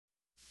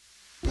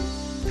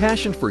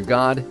passion for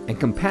God and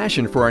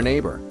compassion for our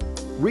neighbor,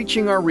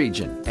 reaching our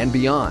region and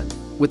beyond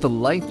with the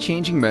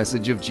life-changing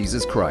message of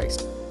Jesus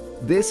Christ.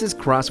 This is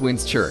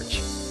Crosswinds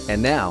Church.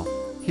 And now,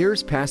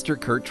 here's Pastor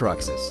Kurt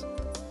Truxas.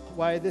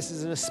 Why this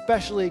is an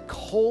especially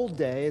cold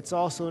day, it's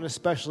also an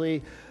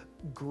especially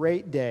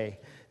great day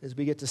as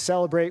we get to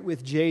celebrate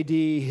with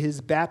JD his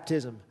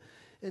baptism.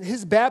 And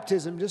his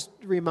baptism just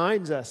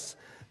reminds us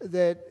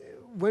that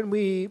when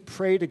we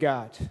pray to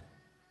God,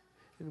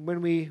 and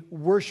when we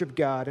worship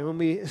God, and when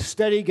we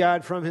study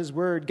God from His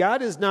Word,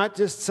 God is not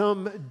just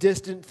some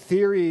distant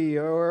theory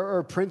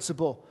or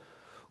principle,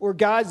 or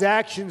God's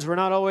actions were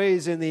not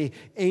always in the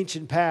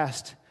ancient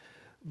past,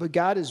 but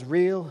God is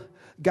real,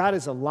 God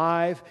is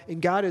alive,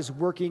 and God is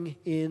working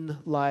in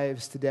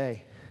lives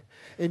today.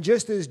 And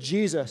just as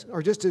Jesus,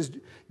 or just as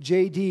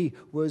JD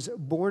was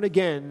born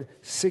again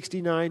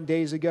 69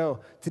 days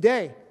ago,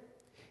 today,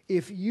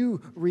 if you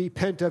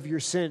repent of your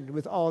sin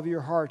with all of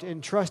your heart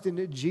and trust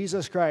in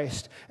Jesus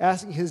Christ,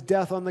 asking His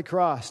death on the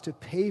cross to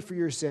pay for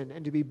your sin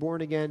and to be born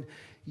again,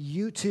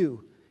 you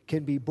too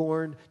can be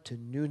born to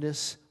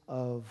newness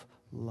of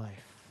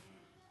life.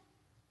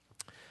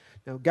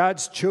 Now,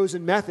 God's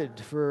chosen method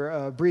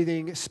for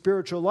breathing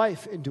spiritual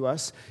life into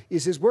us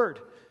is His Word.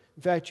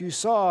 In fact, you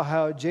saw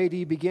how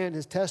JD began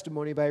his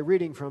testimony by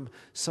reading from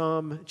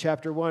Psalm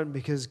chapter 1,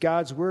 because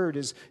God's Word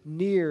is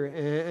near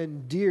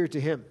and dear to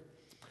him.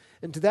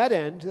 And to that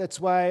end, that's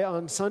why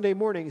on Sunday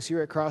mornings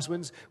here at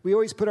Crosswinds, we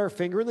always put our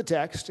finger in the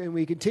text and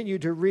we continue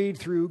to read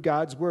through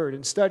God's Word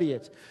and study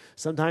it.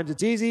 Sometimes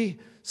it's easy,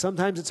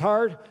 sometimes it's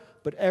hard,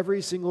 but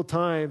every single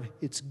time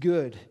it's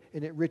good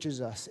and it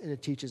enriches us and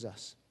it teaches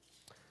us.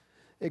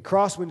 At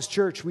Crosswinds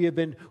Church, we have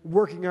been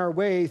working our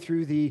way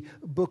through the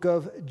book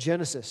of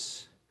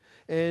Genesis.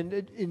 And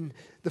in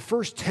the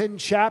first 10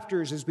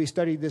 chapters as we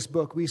studied this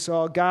book, we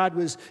saw God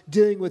was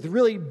dealing with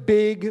really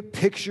big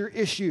picture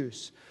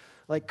issues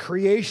like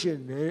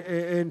creation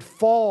and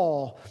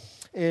fall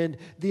and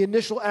the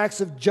initial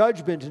acts of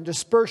judgment and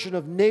dispersion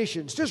of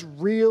nations, just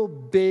real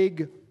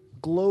big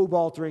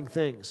globe-altering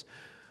things.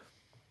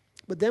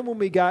 But then when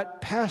we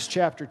got past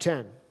chapter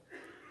 10,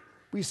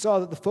 we saw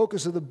that the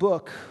focus of the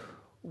book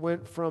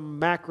went from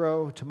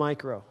macro to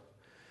micro,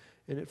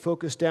 and it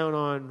focused down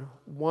on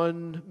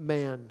one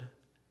man.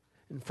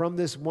 And from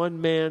this one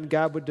man,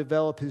 God would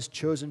develop His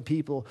chosen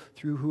people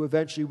through who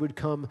eventually would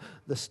come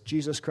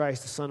Jesus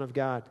Christ, the Son of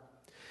God.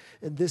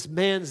 And this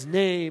man's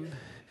name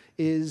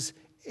is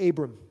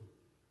Abram.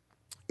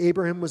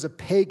 Abraham was a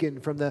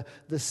pagan from the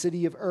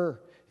city of Ur,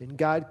 and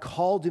God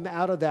called him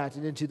out of that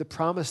and into the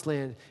promised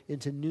land,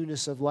 into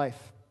newness of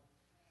life.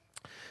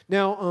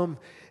 Now,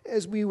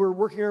 as we were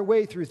working our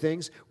way through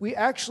things, we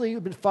actually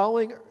have been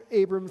following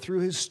Abram through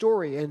his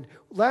story. And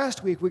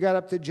last week, we got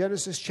up to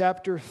Genesis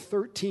chapter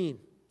 13.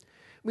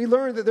 We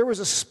learned that there was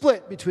a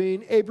split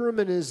between Abram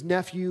and his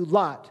nephew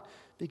Lot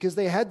because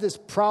they had this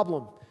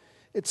problem.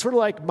 It's sort of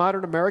like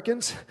modern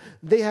Americans.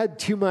 They had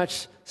too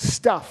much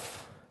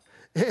stuff,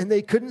 and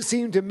they couldn't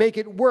seem to make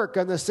it work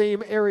on the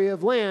same area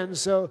of land.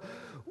 So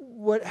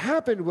what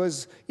happened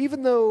was,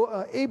 even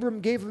though Abram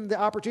gave him the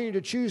opportunity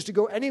to choose to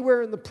go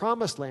anywhere in the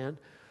promised land,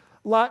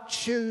 Lot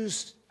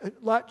chose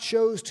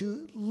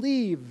to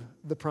leave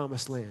the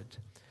promised land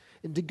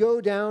and to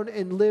go down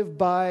and live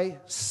by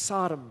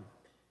Sodom.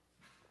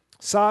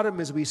 Sodom,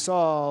 as we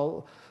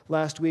saw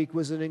last week,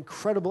 was an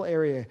incredible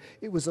area.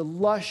 It was a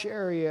lush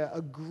area,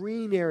 a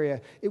green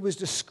area. It was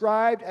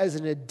described as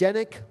an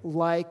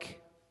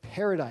Edenic-like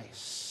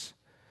paradise.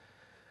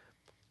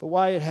 But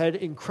while it had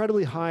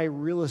incredibly high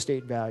real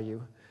estate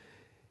value,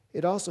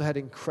 it also had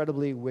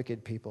incredibly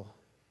wicked people.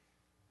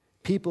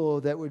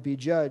 People that would be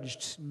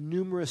judged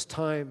numerous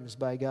times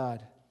by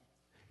God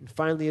and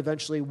finally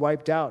eventually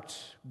wiped out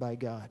by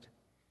God.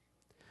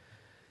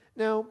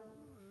 Now,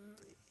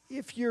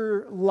 if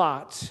you're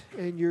Lot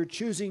and you're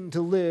choosing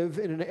to live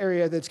in an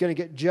area that's going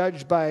to get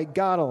judged by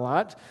God a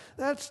lot,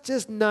 that's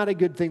just not a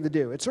good thing to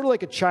do. It's sort of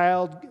like a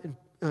child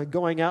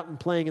going out and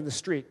playing in the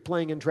street,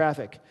 playing in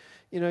traffic.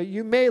 You know,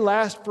 you may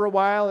last for a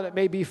while and it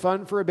may be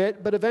fun for a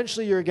bit, but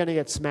eventually you're going to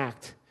get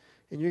smacked.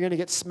 And you're going to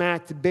get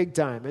smacked big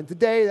time. And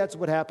today, that's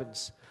what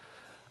happens.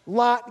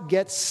 Lot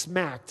gets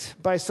smacked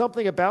by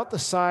something about the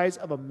size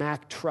of a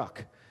Mack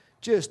truck.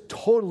 Just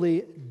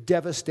totally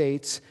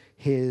devastates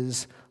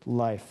his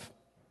life.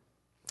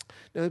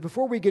 Now,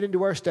 before we get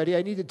into our study,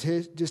 I need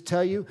to just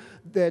tell you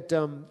that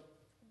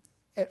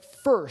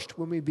at first,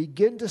 when we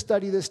begin to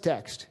study this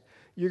text,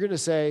 you're going to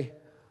say,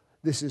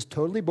 this is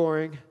totally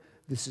boring,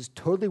 this is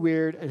totally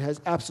weird, and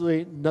has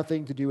absolutely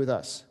nothing to do with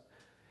us.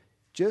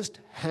 Just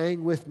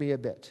hang with me a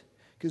bit,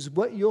 because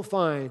what you'll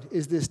find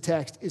is this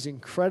text is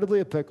incredibly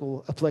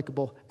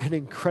applicable and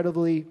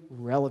incredibly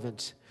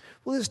relevant.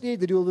 We'll just need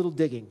to do a little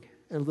digging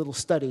and a little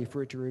study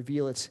for it to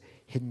reveal its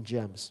hidden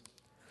gems.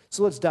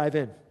 So let's dive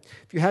in.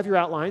 If you have your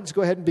outlines,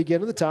 go ahead and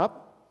begin at the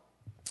top.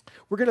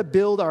 We're going to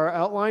build our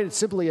outline. It's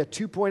simply a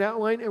 2-point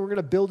outline, and we're going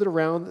to build it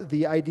around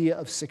the idea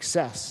of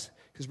success,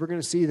 because we're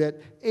going to see that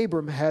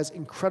Abram has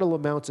incredible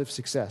amounts of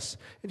success.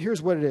 And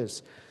here's what it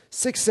is.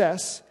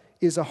 Success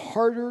is a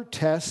harder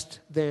test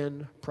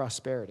than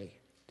prosperity.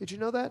 Did you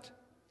know that?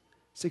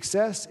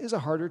 Success is a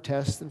harder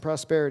test than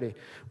prosperity.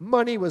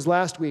 Money was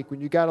last week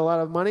when you got a lot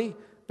of money,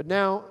 but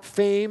now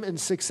fame and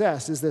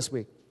success is this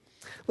week.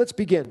 Let's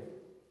begin.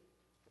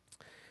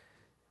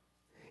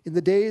 In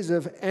the days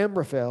of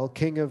Amraphel,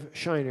 king of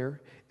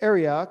Shinar,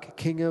 Arioch,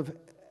 king of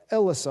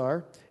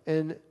Elasar,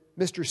 and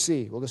Mr.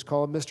 C, we'll just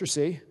call him Mr.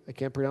 C, I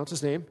can't pronounce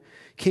his name,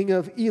 king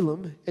of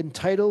Elam, and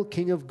Tidal,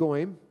 king of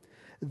Goim,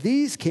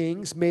 these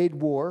kings made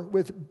war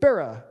with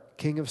Bera,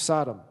 king of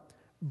Sodom,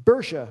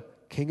 Bersha,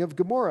 king of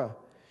Gomorrah,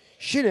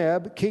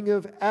 Shinab, king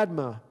of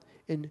Admah,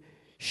 and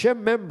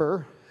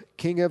Shemmember,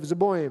 king of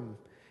Zeboim,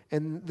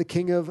 and the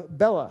king of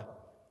Bela,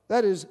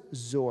 that is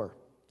Zor.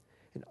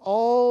 And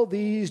all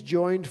these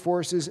joined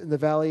forces in the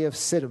valley of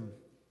Siddim,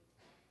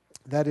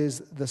 that is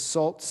the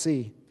Salt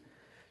Sea.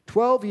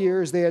 12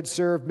 years they had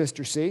served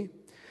Mr. C,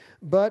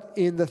 but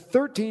in the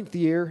 13th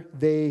year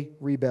they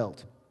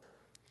rebelled.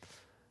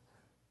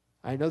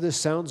 I know this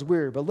sounds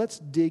weird, but let's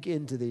dig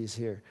into these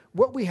here.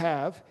 What we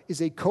have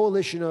is a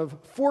coalition of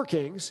 4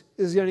 kings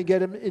is going to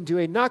get him into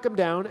a knock him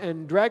down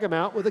and drag him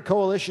out with a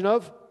coalition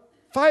of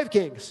 5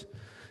 kings.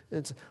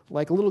 It's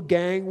like a little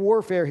gang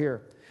warfare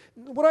here.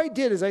 What I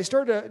did is I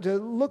started to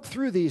look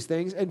through these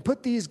things and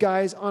put these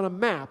guys on a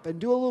map and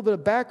do a little bit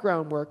of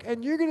background work,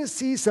 and you're going to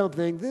see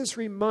something. This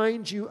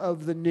reminds you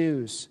of the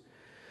news.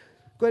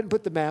 Go ahead and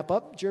put the map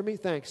up, Jeremy.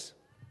 Thanks.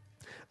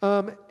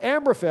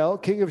 Amraphel,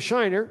 king of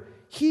Shinar,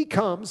 he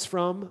comes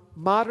from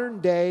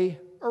modern-day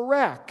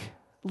Iraq,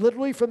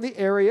 literally from the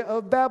area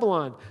of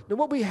Babylon. Now,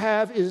 what we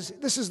have is,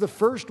 this is the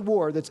first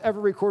war that's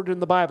ever recorded in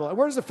the Bible. And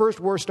where does the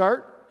first war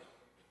start?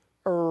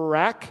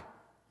 Iraq.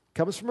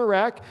 Comes from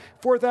Iraq.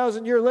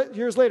 4,000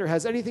 years later,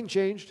 has anything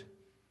changed?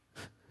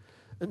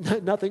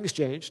 Nothing's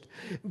changed.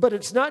 But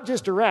it's not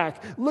just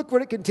Iraq. Look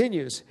what it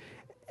continues.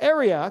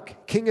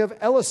 Arioch, king of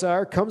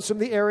Elasar, comes from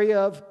the area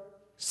of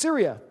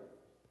Syria.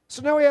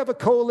 So now we have a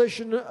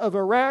coalition of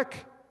Iraq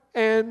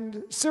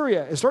and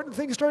Syria. Is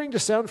things starting to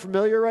sound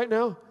familiar right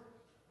now?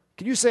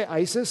 Can you say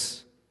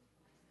ISIS?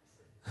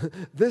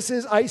 This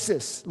is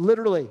ISIS,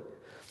 literally.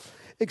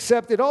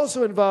 Except it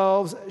also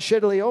involves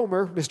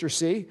Chedorlaomer, Mr.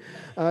 C,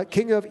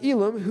 king of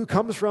Elam, who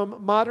comes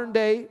from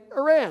modern-day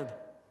Iran.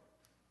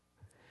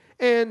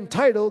 And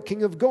Tidal,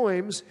 king of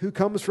Goims, who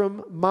comes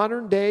from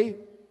modern-day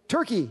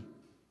Turkey.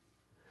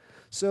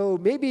 So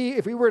maybe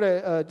if we were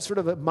to sort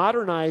of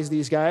modernize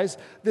these guys,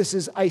 this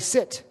is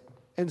ISIT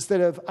instead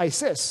of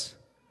ISIS.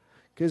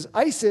 Because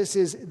ISIS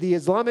is the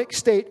Islamic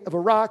State of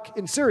Iraq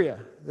and Syria.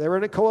 They're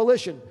in a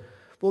coalition.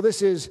 Well,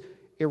 this is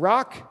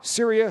Iraq,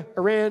 Syria,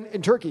 Iran,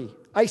 and Turkey.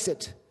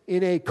 ISIT,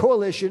 in a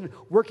coalition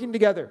working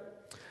together.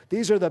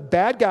 These are the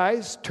bad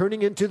guys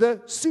turning into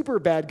the super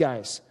bad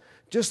guys,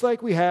 just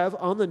like we have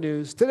on the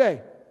news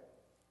today.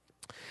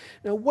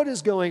 Now, what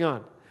is going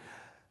on?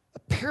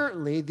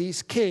 Apparently,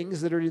 these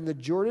kings that are in the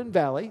Jordan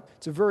Valley,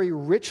 it's a very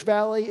rich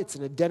valley, it's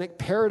an Edenic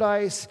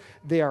paradise,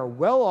 they are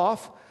well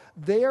off,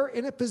 they are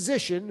in a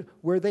position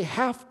where they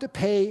have to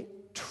pay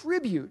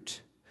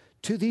tribute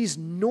to these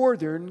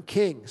northern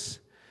kings.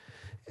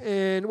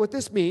 And what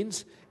this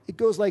means, it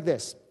goes like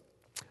this.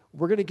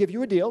 We're going to give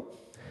you a deal,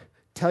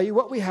 tell you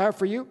what we have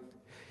for you.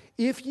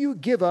 If you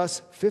give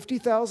us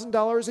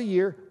 $50,000 a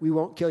year, we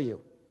won't kill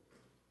you.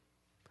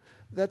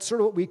 That's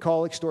sort of what we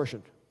call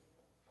extortion.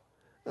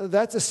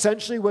 That's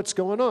essentially what's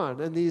going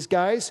on. And these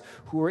guys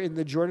who are in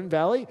the Jordan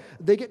Valley,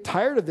 they get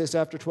tired of this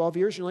after 12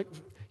 years. You're like,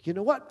 you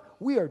know what?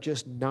 We are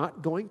just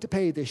not going to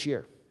pay this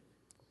year.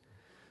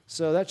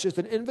 So that's just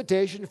an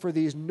invitation for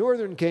these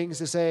northern kings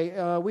to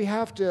say, we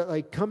have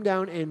to come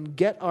down and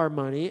get our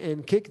money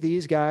and kick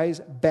these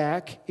guys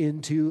back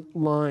into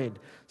line.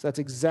 So that's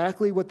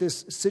exactly what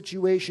this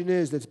situation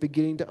is that's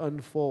beginning to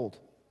unfold.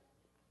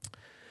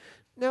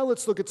 Now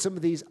let's look at some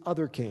of these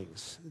other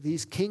kings,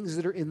 these kings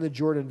that are in the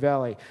Jordan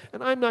Valley.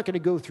 And I'm not going to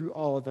go through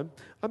all of them.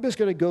 I'm just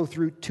going to go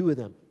through 2 of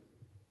them.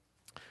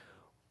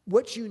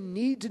 What you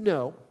need to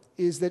know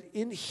is that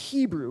in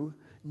Hebrew,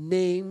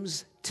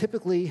 names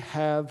typically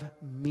have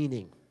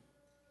meaning.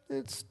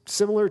 It's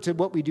similar to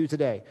what we do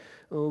today.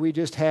 We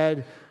just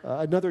had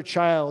another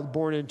child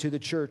born into the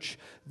church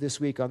this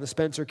week on the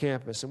Spencer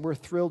campus, and we're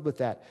thrilled with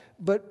that.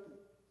 But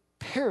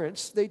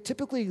parents, they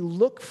typically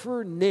look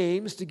for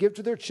names to give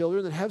to their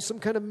children that have some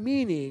kind of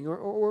meaning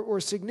or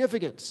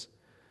significance.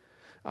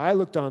 I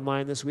looked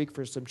online this week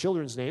for some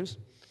children's names.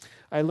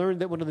 I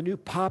learned that one of the new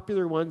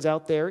popular ones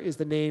out there is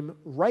the name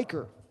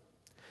Riker.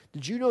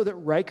 Did you know that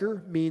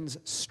Riker means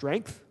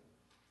strength?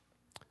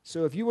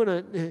 So if you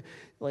want to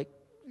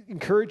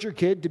encourage your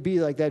kid to be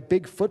like that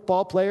big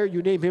football player,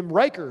 you name him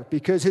Riker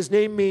because his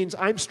name means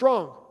I'm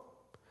strong.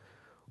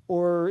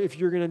 Or if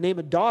you're going to name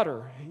a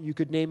daughter, you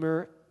could name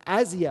her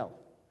Aziel,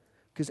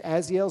 because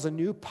Aziel is a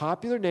new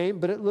popular name,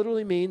 but it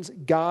literally means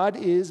God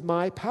is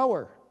my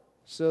power.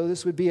 So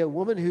this would be a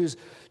woman who's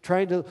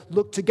trying to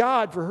look to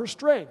God for her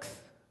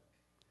strength.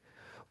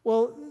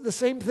 Well, the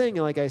same thing,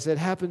 like I said,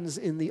 happens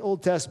in the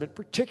Old Testament,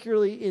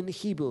 particularly in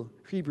Hebrew,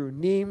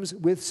 names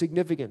with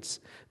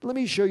significance. Let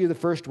me show you the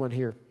first one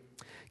here.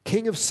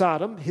 King of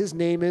Sodom, his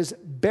name is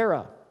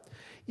Bera.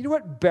 You know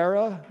what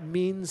Bera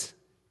means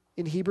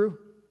in Hebrew?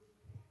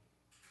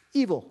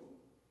 Evil.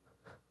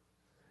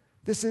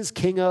 This is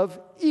king of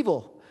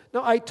evil.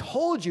 Now, I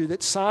told you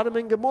that Sodom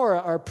and Gomorrah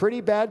are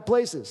pretty bad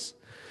places.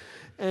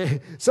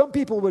 And some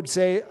people would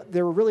say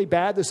they were really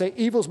bad. They say,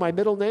 evil's my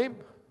middle name.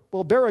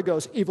 Well, Bera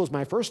goes, evil's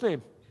my first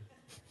name.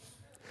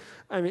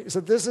 I mean, so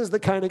this is the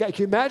kind of guy.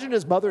 Can you imagine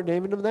his mother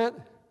naming him that?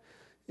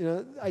 You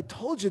know, I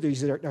told you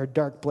these are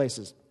dark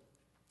places.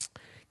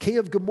 King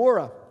of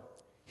Gomorrah,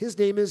 his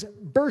name is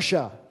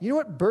Bersha. You know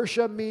what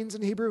Bersha means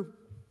in Hebrew?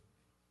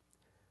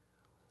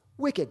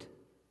 Wicked.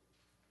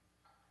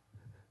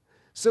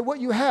 So what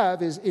you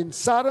have is in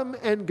Sodom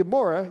and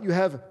Gomorrah, you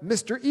have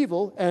Mr.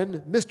 Evil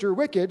and Mr.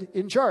 Wicked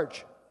in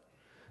charge.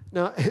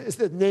 Now,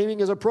 the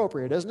naming is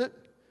appropriate, isn't it?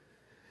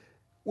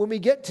 When we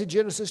get to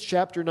Genesis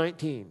chapter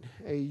 19,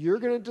 you're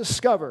going to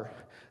discover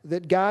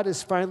that God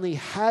has finally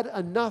had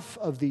enough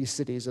of these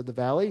cities of the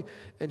valley,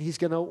 and he's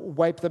going to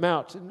wipe them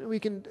out. And we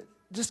can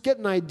just get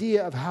an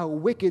idea of how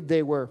wicked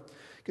they were.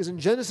 Because in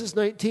Genesis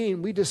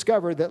 19, we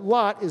discover that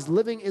Lot is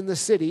living in the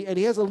city, and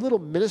he has a little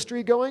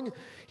ministry going.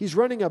 He's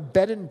running a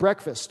bed and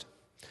breakfast.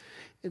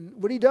 And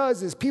what he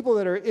does is people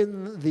that are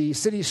in the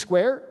city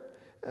square,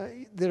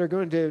 that are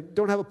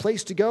don't have a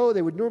place to go,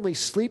 they would normally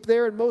sleep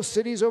there in most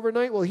cities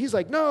overnight. Well, he's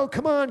like, no,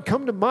 come on,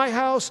 come to my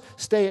house,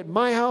 stay at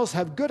my house,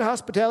 have good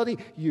hospitality.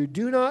 You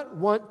do not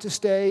want to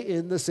stay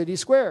in the city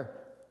square.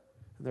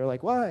 And they're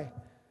like, why?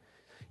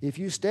 If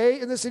you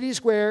stay in the city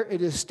square,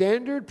 it is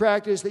standard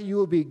practice that you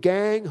will be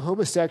gang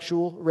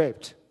homosexual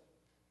raped.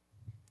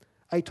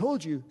 I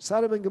told you,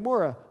 Sodom and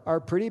Gomorrah are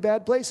pretty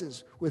bad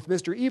places with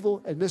Mr.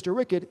 Evil and Mr.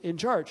 Wicked in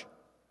charge.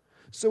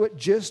 So it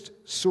just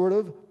sort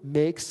of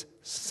makes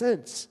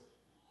sense.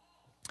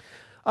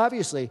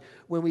 Obviously,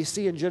 when we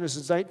see in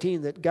Genesis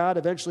 19 that God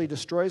eventually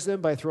destroys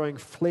them by throwing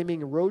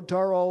flaming road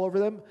tar all over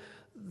them,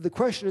 the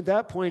question at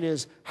that point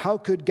is, how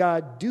could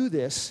God do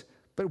this?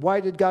 But why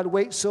did God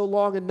wait so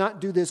long and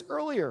not do this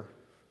earlier?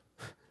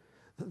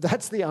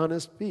 That's the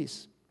honest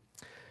piece.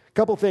 A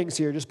couple things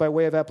here, just by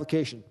way of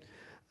application.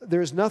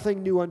 There's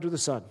nothing new under the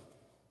sun.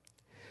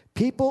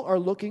 People are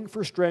looking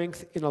for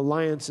strength in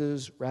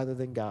alliances rather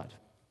than God.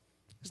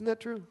 Isn't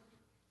that true?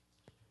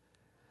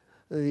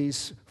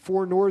 These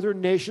 4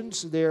 northern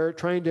nations, they're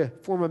trying to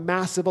form a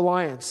massive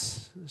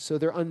alliance, so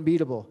they're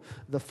unbeatable.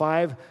 The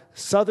 5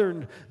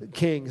 southern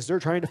kings, they're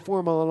trying to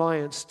form an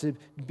alliance to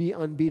be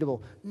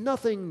unbeatable.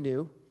 Nothing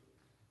new.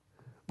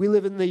 We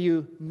live in the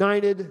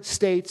United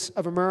States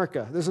of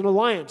America. There's an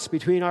alliance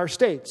between our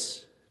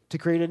states to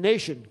create a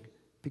nation,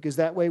 because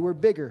that way we're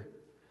bigger.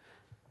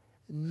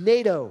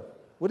 NATO.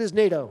 What is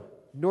NATO?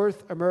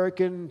 North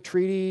American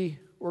Treaty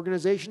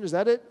Organization, is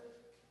that it?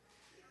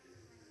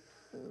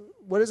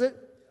 What is it?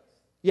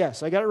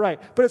 Yes, I got it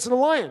right. But it's an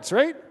alliance,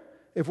 right?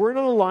 If we're in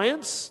an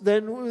alliance,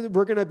 then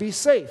we're going to be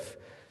safe.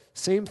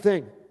 Same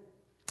thing.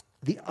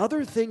 The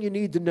other thing you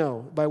need to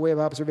know by way of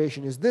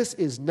observation is this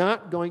is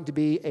not going to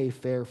be a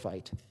fair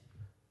fight.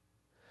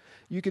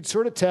 You could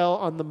sort of tell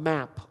on the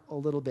map a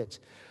little bit.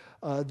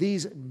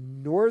 These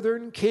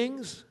northern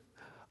kings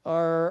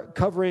are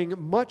covering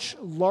much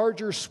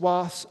larger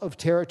swaths of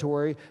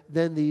territory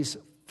than these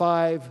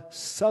 5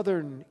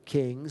 southern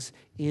kings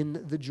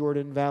in the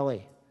Jordan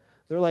Valley.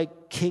 They're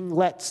like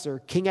kinglets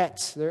or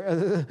kingettes.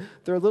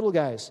 They're little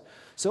guys.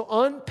 So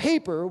on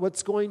paper,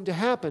 what's going to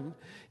happen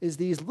is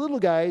these little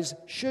guys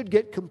should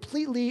get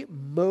completely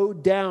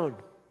mowed down.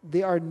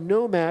 They are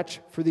no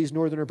match for these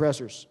northern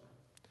oppressors.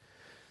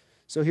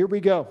 So here we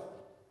go.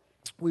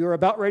 We are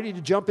about ready to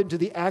jump into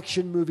the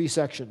action movie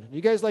section. You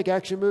guys like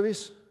action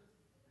movies?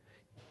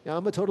 Yeah,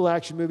 I'm a total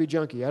action movie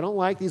junkie. I don't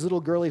like these little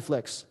girly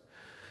flicks,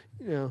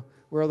 where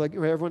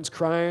everyone's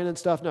crying and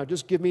stuff. No,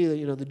 just give me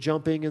the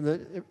jumping and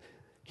the...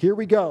 Here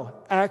we go.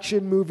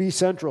 Action movie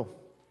central.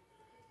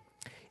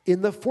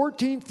 In the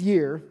 14th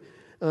year,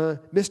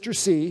 Mr.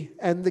 C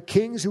and the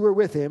kings who were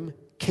with him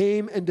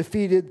came and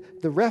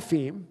defeated the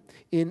Rephaim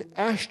in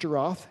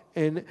Ashtaroth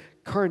and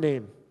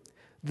Karnaim,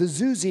 the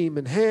Zuzim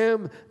and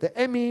Ham, the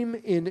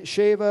Emim in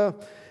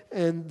Sheva,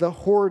 and the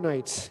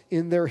Hornites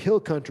in their hill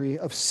country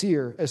of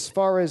Seir, as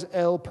far as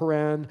El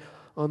Paran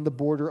on the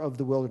border of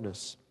the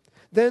wilderness.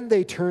 Then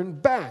they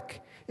turned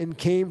back and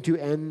came to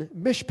En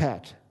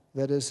Mishpat,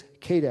 that is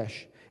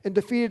Kadesh, and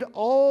defeated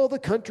all the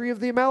country of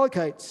the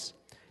Amalekites,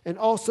 and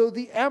also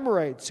the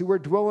Amorites who were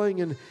dwelling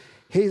in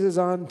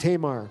Hazazon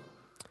Tamar.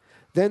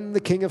 Then the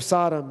king of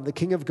Sodom, the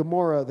king of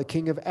Gomorrah, the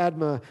king of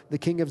Admah, the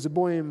king of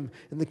Zeboim,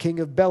 and the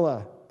king of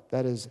Bela,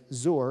 that is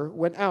Zor,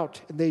 went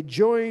out, and they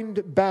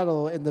joined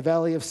battle in the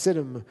valley of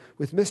Siddim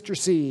with Mr.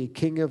 C,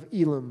 king of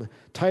Elam,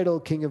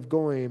 Tidal, king of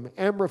Goim,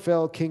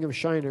 Amraphel, king of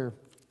Shinar,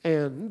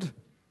 and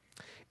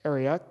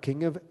Arioch,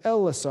 king of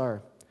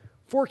Elasar.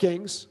 4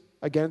 kings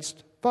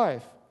against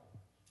 5.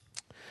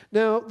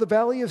 Now, the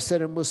valley of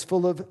Siddim was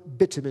full of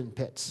bitumen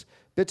pits.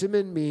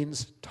 Bitumen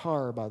means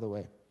tar, by the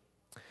way.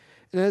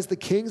 And as the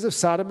kings of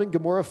Sodom and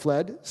Gomorrah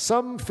fled,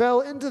 some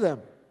fell into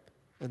them,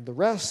 and the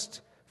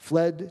rest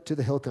fled to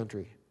the hill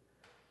country.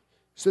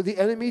 So the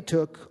enemy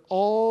took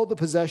all the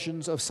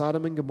possessions of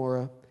Sodom and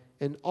Gomorrah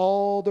and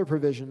all their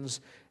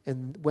provisions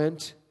and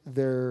went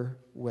their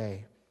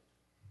way.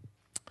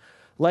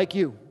 Like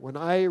you, when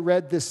I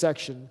read this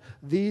section,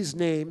 these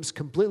names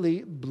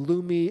completely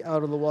blew me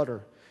out of the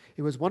water.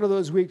 It was one of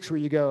those weeks where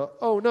you go,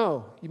 oh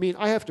no, you mean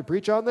I have to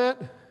preach on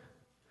that?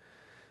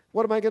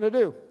 What am I going to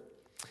do?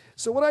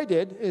 So what I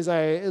did is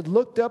I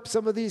looked up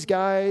some of these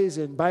guys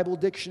in Bible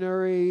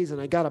dictionaries,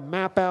 and I got a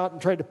map out and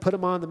tried to put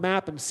them on the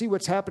map and see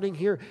what's happening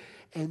here.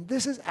 And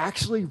this is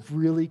actually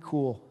really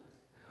cool.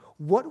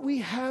 What we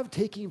have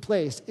taking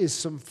place is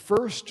some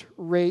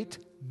first-rate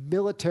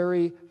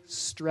military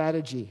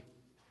strategy.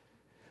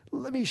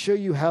 Let me show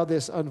you how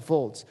this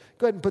unfolds.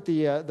 Go ahead and put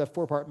the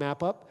four-part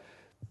map up.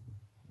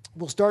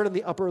 We'll start in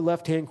the upper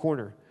left-hand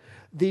corner.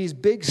 These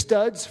big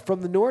studs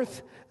from the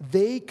north,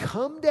 they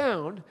come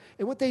down,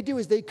 and what they do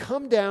is they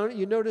come down,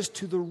 you notice,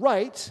 to the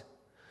right,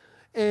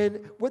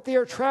 and what they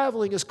are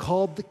traveling is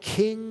called the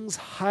King's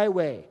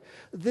Highway.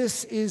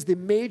 This is the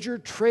major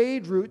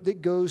trade route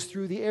that goes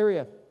through the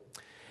area.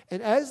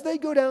 And as they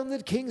go down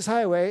the King's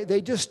Highway,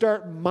 they just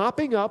start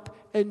mopping up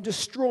and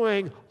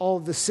destroying all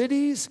of the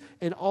cities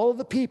and all of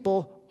the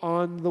people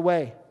on the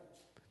way.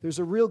 There's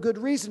a real good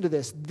reason to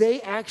this. They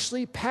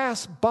actually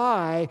pass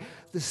by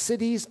the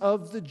cities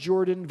of the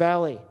Jordan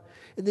Valley.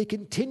 And they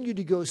continue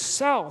to go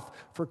south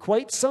for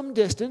quite some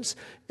distance.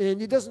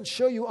 And it doesn't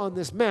show you on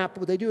this map.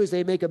 What they do is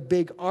they make a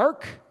big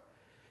arc.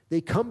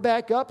 They come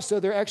back up, so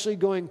they're actually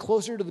going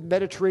closer to the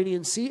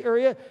Mediterranean Sea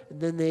area. And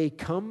then they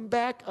come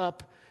back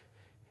up.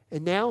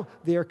 And now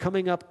they are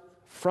coming up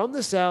from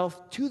the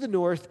south to the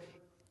north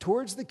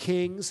towards the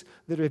kings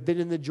that have been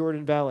in the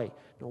Jordan Valley.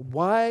 Now,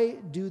 why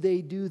do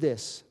they do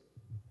this?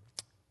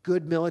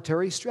 Good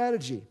military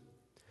strategy.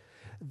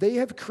 They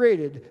have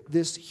created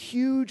this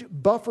huge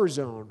buffer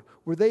zone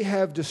where they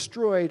have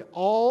destroyed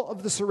all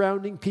of the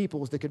surrounding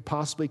peoples that could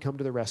possibly come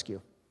to the rescue.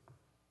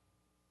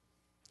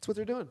 That's what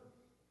they're doing.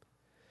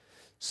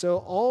 So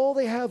all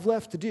they have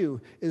left to do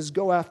is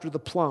go after the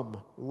plum,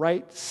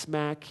 right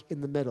smack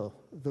in the middle,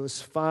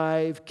 those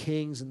 5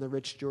 kings in the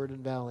rich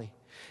Jordan Valley.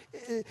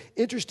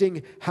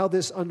 Interesting how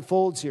this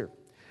unfolds here.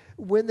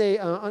 When they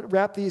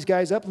wrap these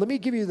guys up, let me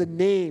give you the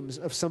names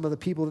of some of the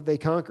people that they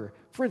conquer.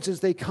 For instance,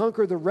 they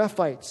conquer the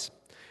Rephites.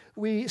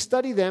 We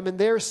study them, and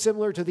they're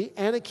similar to the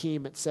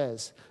Anakim, it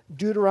says.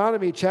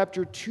 Deuteronomy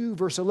chapter 2,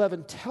 verse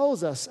 11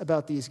 tells us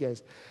about these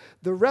guys.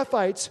 The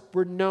Rephites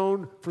were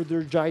known for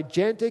their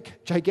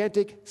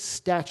gigantic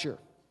stature.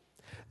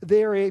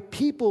 They are a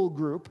people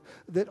group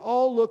that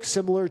all look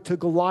similar to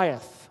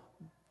Goliath,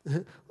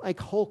 like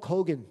Hulk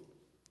Hogan.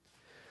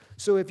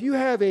 So if you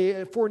have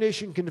a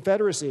four-nation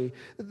confederacy,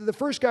 the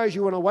first guys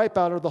you want to wipe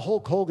out are the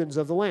Hulk Hogans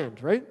of the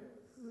land, right?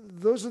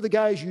 Those are the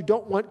guys you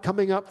don't want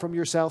coming up from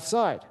your south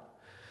side.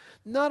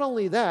 Not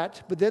only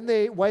that, but then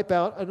they wipe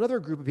out another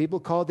group of people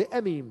called the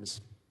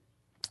Emims.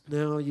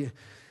 Now, you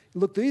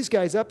look these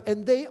guys up,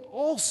 and they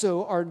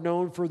also are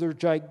known for their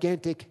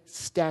gigantic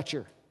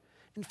stature.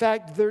 In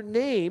fact, their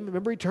name,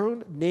 remember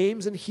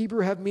names in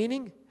Hebrew have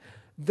meaning?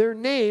 Their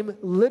name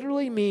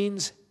literally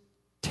means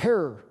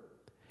terror.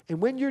 And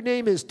when your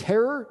name is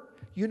terror,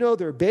 you know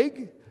they're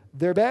big,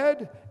 they're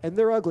bad, and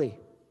they're ugly.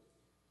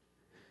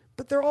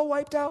 But they're all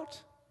wiped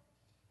out.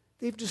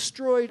 They've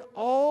destroyed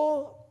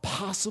all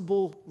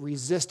possible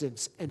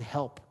resistance and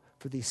help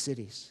for these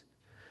cities.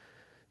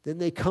 Then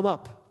they come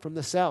up from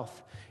the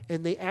south,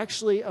 and they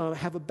actually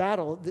have a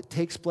battle that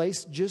takes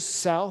place just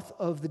south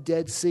of the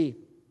Dead Sea.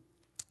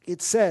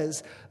 It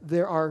says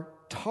there are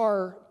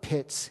tar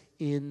pits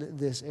in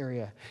this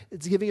area.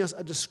 It's giving us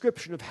a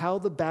description of how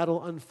the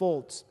battle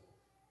unfolds.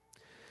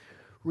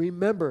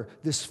 Remember,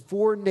 this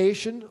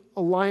 4-nation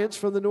alliance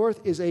from the north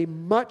is a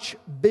much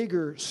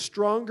bigger,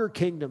 stronger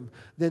kingdom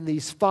than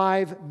these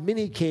 5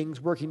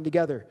 mini-kings working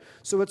together.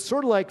 So it's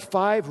sort of like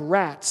 5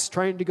 rats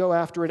trying to go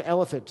after an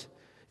elephant.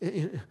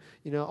 You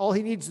know, all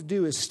he needs to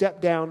do is step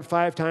down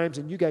 5 times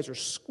and you guys are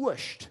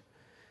squished.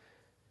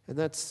 And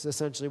that's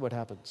essentially what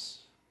happens.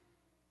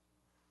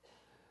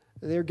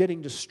 They're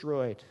getting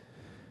destroyed.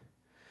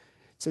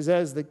 It says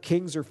as the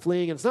kings are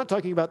fleeing, and it's not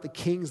talking about the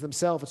kings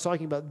themselves, it's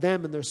talking about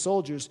them and their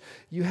soldiers.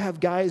 You have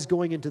guys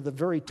going into the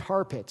very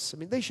tar pits. I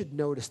mean, they should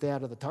know to stay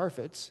out of the tar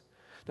pits.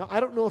 Now, I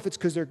don't know if it's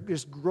because they're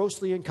just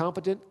grossly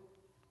incompetent.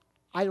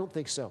 I don't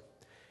think so.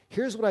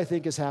 Here's what I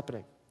think is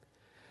happening.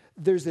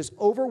 There's this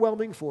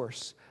overwhelming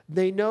force.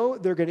 They know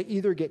they're going to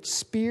either get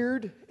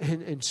speared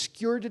and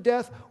skewered to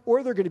death,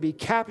 or they're going to be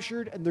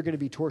captured and they're going to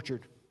be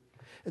tortured.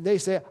 And they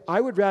say,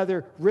 I would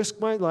rather risk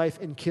my life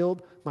and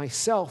kill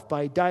myself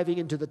by diving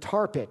into the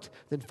tar pit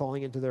than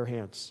falling into their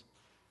hands.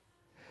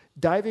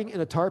 Diving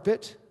in a tar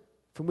pit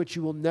from which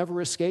you will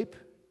never escape,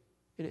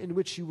 in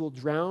which you will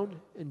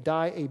drown and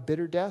die a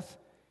bitter death,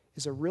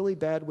 is a really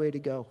bad way to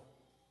go.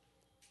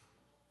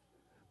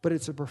 But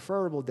it's a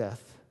preferable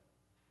death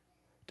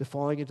to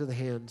falling into the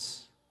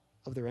hands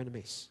of their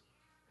enemies.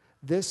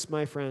 This,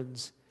 my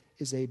friends,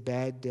 is a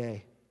bad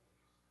day.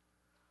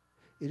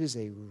 It is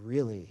a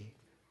really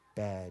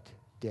bad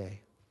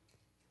day.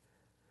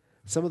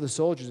 Some of the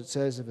soldiers, it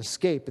says, have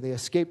escaped, and they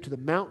escape to the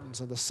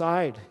mountains on the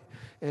side.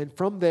 And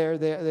from there,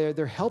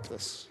 they're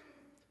helpless.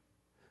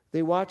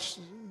 They watch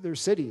their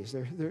cities.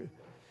 Their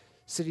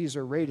cities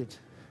are raided.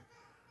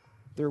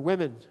 Their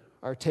women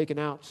are taken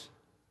out.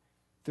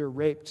 They're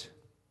raped.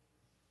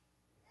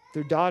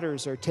 Their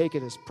daughters are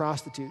taken as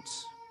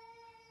prostitutes.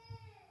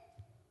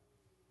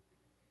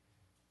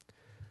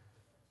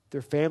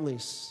 Their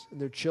families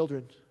and their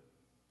children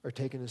are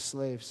taken as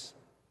slaves.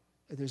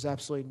 And there's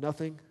absolutely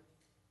nothing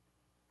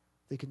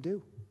they can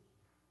do.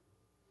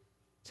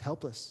 It's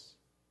helpless.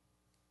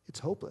 It's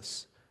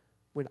hopeless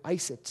when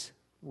ISIT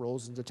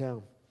rolls into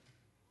town.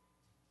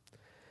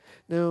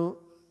 Now,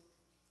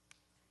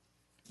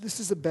 this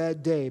is a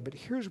bad day, but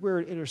here's where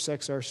it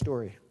intersects our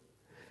story.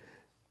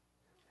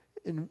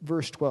 In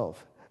verse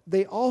 12,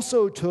 they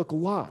also took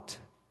Lot,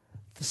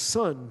 the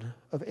son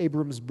of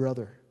Abram's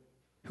brother,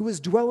 who was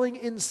dwelling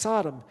in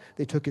Sodom.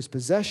 They took his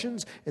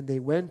possessions and they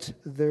went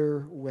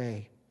their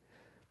way.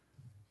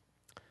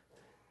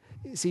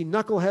 You see,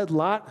 knucklehead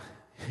Lot,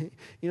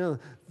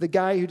 the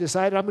guy who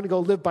decided, I'm going to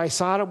go live by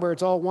Sodom where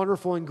it's all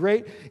wonderful and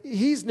great,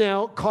 he's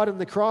now caught in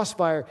the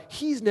crossfire.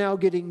 He's now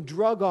getting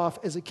drug off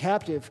as a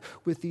captive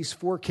with these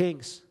 4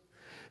 kings.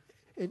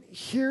 And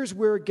here's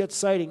where it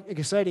gets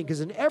exciting,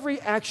 because in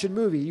every action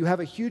movie, you have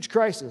a huge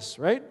crisis,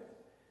 right?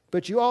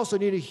 But you also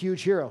need a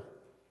huge hero.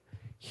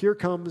 Here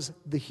comes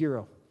the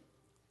hero.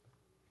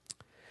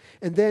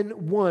 And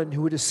then one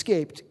who had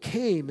escaped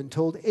came and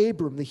told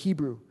Abram the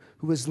Hebrew,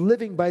 who was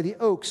living by the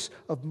oaks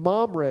of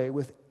Mamre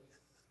with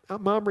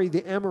Mamre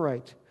the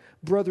Amorite,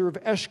 brother of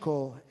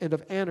Eshcol and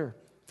of Aner.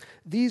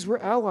 These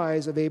were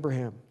allies of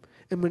Abraham.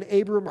 And when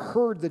Abram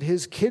heard that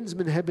his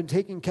kinsmen had been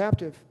taken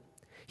captive,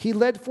 he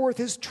led forth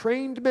his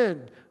trained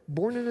men,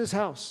 born in his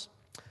house,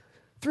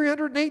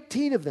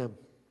 318 of them,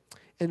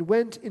 and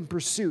went in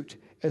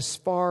pursuit as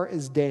far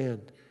as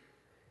Dan.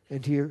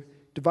 And he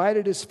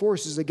divided his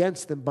forces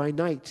against them by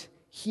night,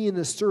 he and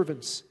his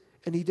servants,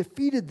 and he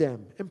defeated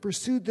them and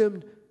pursued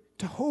them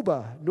to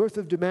Hobah, north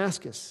of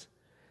Damascus.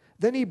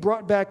 Then he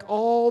brought back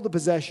all the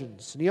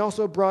possessions, and he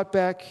also brought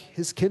back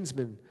his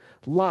kinsman,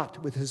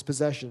 Lot, with his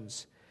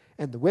possessions,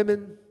 and the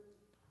women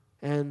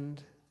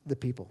and the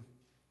people.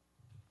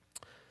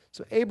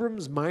 So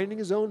Abram's minding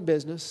his own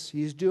business.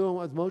 He's doing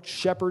what most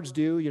shepherds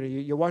do.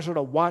 You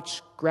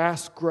watch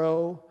grass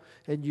grow,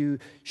 and you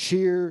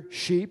shear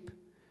sheep.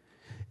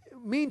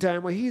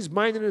 Meantime, while he's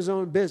minding his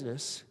own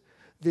business,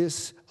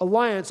 this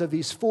alliance of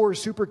these 4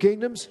 super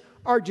kingdoms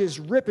are just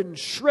ripping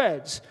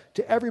shreds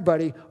to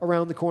everybody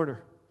around the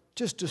corner,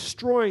 just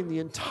destroying the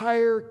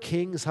entire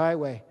King's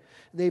Highway.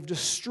 They've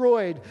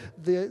destroyed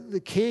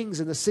the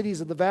kings and the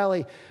cities of the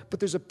valley, but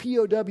there's a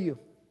POW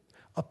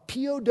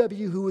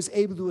who was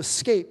able to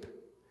escape.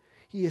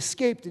 He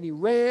escaped and he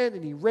ran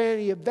and he ran.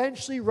 He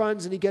eventually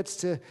runs and he gets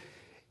to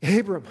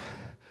Abram.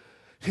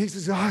 He's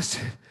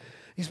exhausted.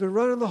 He's been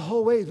running the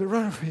whole way. He's been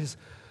running for his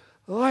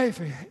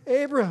life.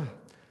 Abram,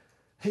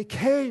 he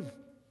came.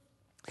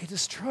 He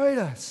destroyed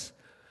us.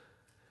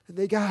 And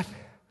they got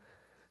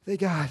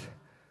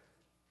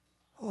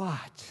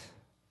Lot.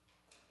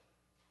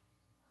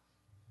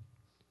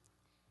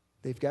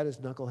 They've got his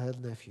knucklehead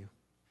nephew.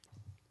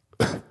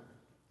 Now,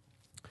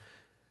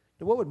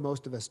 what would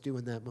most of us do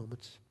in that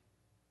moment?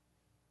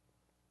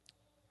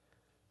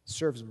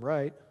 Serves them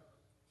right.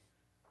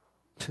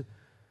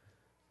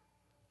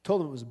 Told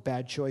them it was a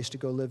bad choice to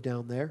go live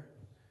down there.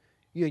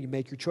 You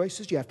make your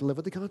choices, you have to live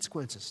with the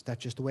consequences.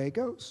 That's just the way it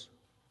goes.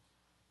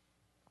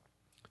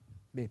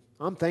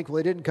 I'm thankful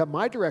they didn't come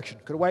my direction.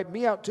 Could have wiped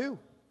me out too.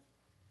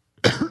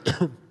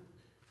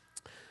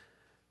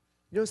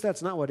 Notice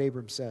that's not what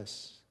Abram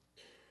says.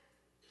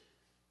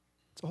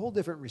 It's a whole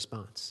different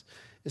response.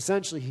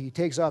 Essentially, he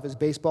takes off his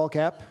baseball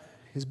cap.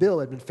 His bill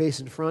had been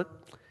facing front,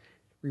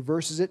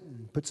 reverses it,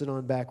 and puts it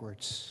on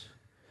backwards.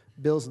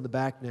 Bill's in the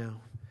back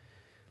now.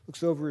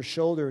 Looks over his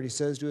shoulder, and he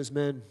says to his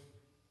men,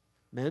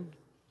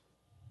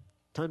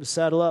 time to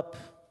saddle up.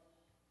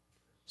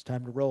 It's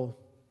time to roll.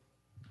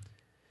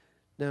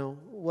 Now,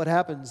 what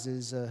happens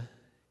is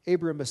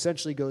Abram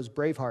essentially goes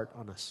Braveheart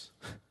on us.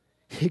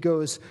 He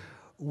goes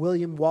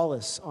William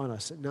Wallace on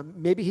us. Now,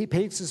 maybe he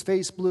paints his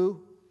face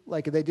blue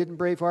like they did in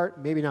Braveheart.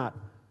 Maybe not.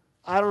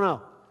 I don't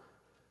know.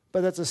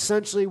 But that's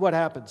essentially what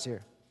happens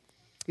here.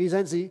 He's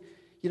essentially,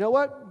 you know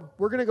what?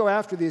 We're going to go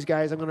after these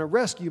guys. I'm going to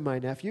rescue my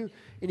nephew.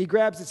 And he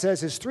grabs, it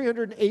says, his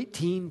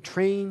 318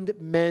 trained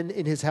men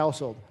in his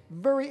household.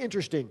 Very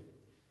interesting.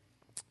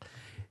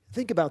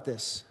 Think about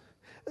this.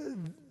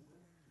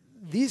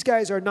 These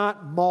guys are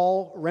not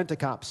mall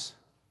rent-a-cops.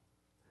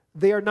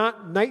 They are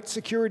not night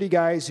security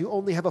guys who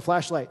only have a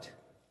flashlight.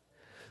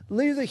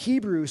 Later, the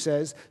Hebrew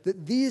says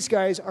that these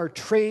guys are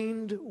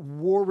trained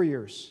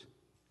warriors.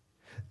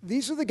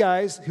 These are the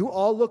guys who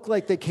all look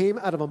like they came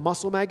out of a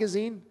muscle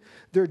magazine.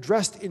 They're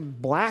dressed in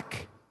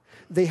black.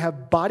 They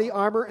have body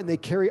armor, and they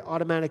carry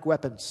automatic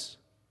weapons.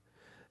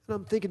 And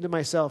I'm thinking to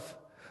myself,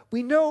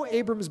 we know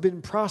Abram's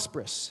been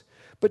prosperous,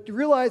 but you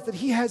realize that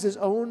he has his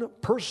own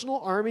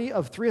personal army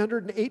of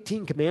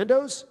 318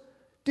 commandos?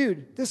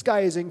 Dude, this guy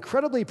is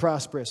incredibly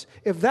prosperous.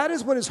 If that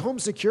is what his home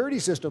security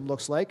system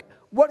looks like,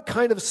 what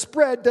kind of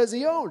spread does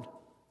he own?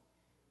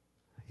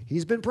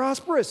 He's been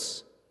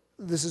prosperous.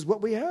 This is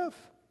what we have.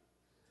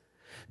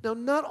 Now,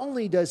 not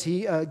only does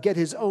he get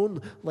his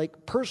own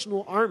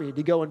personal army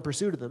to go in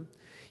pursuit of them,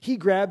 he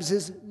grabs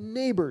his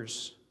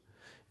neighbors.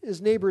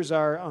 His neighbors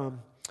are,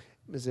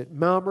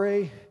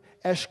 Mamre,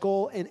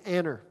 Eshcol, and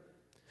Aner.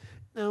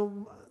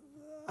 Now,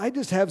 I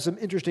just have some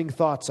interesting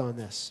thoughts on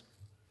this.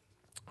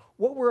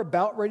 What we're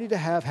about ready to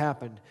have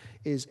happen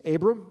is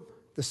Abram,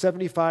 the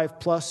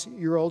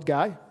 75-plus-year-old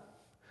guy,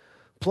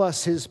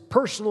 plus his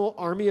personal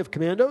army of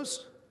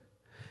commandos,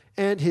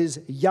 and his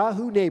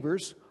Yahoo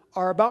neighbors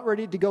are about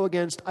ready to go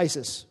against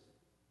ISIS,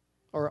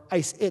 or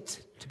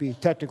ISIT, to be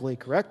technically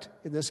correct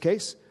in this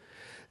case.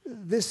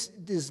 This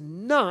is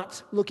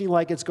not looking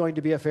like it's going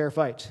to be a fair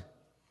fight.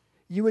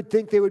 You would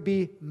think they would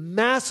be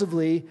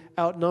massively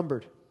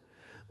outnumbered.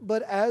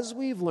 But as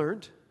we've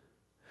learned,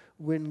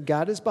 when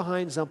God is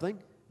behind something,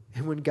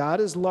 and when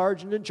God is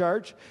large and in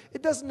charge,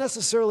 it doesn't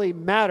necessarily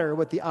matter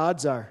what the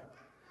odds are,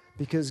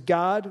 because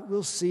God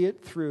will see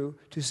it through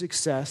to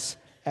success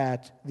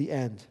at the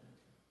end.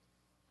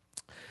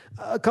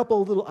 A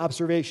couple of little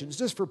observations,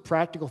 just for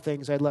practical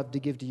things I'd love to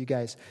give to you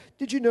guys.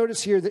 Did you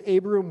notice here that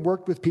Abram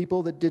worked with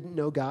people that didn't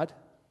know God?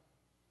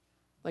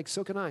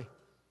 So can I.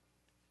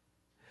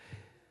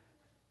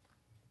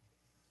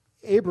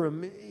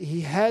 Abram,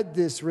 he had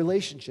this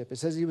relationship. It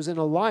says he was in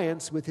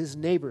alliance with his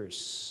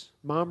neighbors,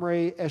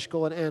 Mamre,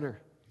 Eshcol, and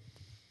Aner.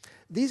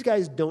 These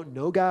guys don't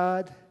know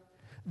God.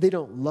 They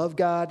don't love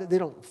God. They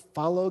don't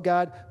follow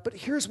God. But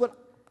here's what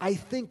I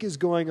think is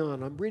going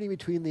on. I'm reading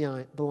between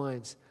the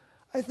lines.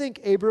 I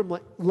think Abram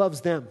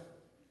loves them,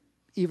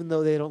 even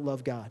though they don't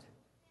love God.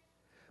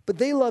 But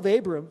they love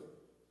Abram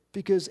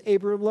because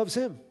Abram loves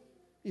him.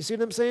 You see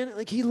what I'm saying?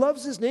 He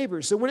loves his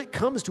neighbors. So when it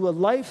comes to a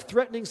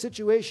life-threatening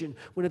situation,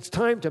 when it's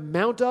time to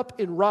mount up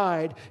and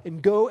ride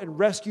and go and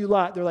rescue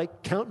Lot, they're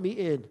like, count me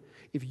in.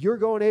 If you're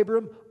going,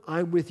 Abram,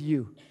 I'm with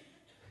you.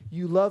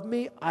 You love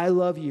me, I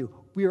love you.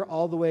 We are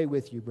all the way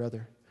with you,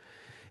 brother.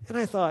 And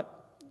I thought,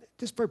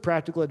 just for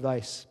practical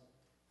advice,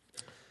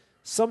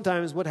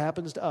 sometimes what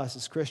happens to us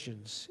as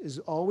Christians is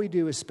all we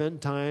do is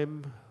spend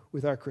time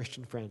with our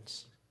Christian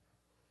friends.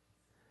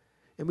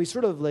 And we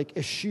sort of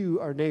eschew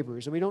our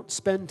neighbors, and we don't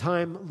spend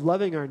time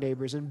loving our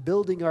neighbors and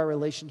building our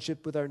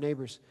relationship with our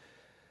neighbors.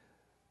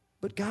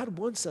 But God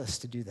wants us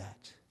to do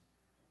that,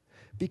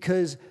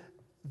 because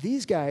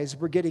these guys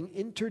were getting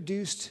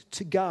introduced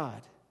to God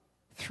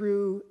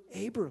through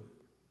Abram.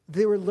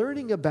 They were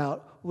learning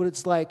about what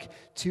it's like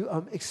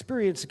to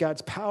experience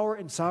God's power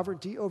and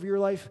sovereignty over your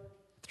life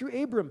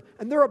through Abram.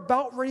 And they're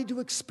about ready to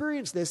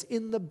experience this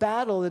in the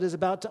battle that is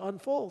about to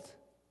unfold.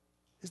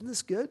 Isn't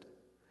this good?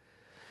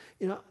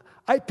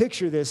 I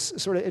picture this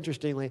sort of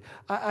interestingly.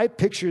 I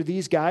picture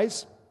these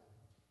guys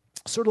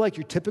sort of like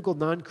your typical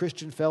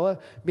non-Christian fella.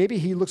 Maybe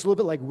he looks a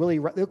little bit like Willie.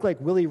 They look like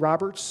Willie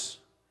Roberts.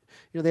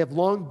 They have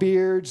long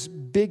beards,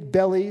 big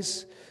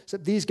bellies.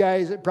 Except these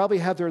guys probably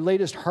have their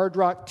latest Hard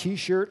Rock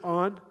T-shirt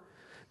on.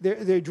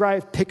 They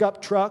drive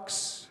pickup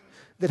trucks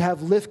that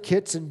have lift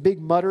kits and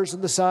big mutters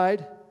on the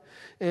side.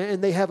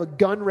 And they have a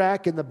gun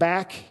rack in the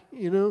back,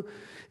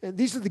 And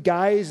these are the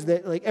guys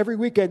that, every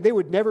weekend, they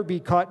would never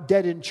be caught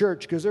dead in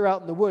church because they're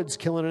out in the woods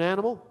killing an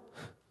animal.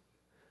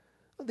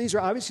 These are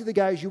obviously the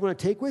guys you want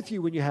to take with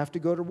you when you have to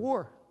go to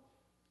war.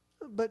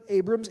 But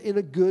Abram's in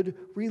a good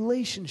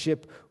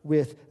relationship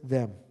with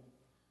them.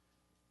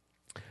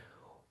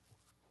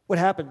 What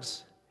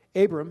happens?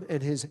 Abram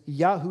and his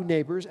Yahoo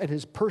neighbors and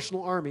his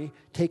personal army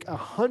take a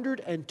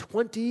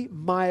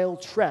 120-mile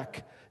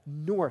trek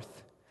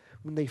north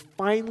when they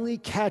finally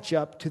catch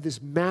up to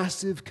this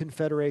massive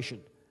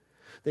confederation.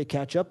 They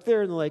catch up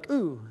there and they're like,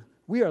 ooh,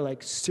 we are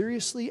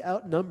seriously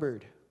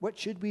outnumbered. What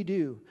should we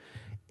do?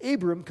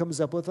 Abram comes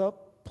up with a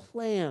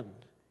plan.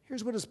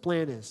 Here's what his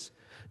plan is.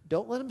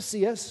 Don't let them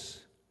see us.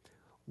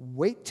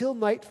 Wait till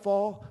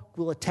nightfall.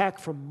 We'll attack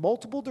from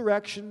multiple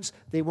directions.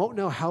 They won't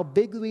know how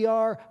big we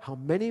are, how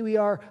many we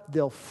are.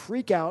 They'll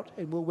freak out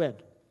and we'll win.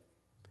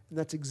 And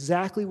that's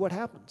exactly what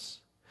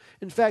happens.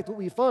 In fact, what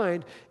we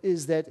find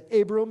is that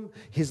Abram,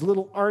 his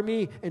little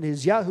army, and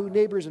his Yahoo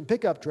neighbors and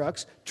pickup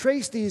trucks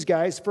trace these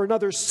guys for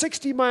another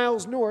 60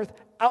 miles north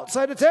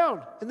outside of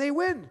town, and they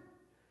win.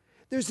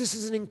 This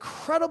is an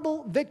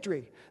incredible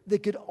victory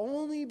that could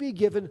only be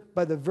given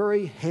by the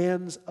very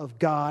hands of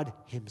God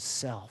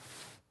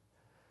himself.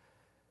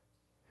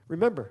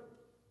 Remember,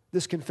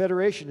 this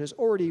confederation has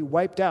already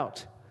wiped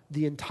out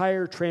the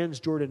entire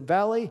Transjordan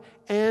Valley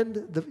and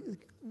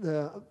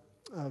the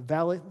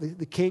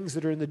kings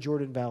that are in the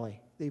Jordan Valley.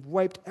 They've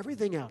wiped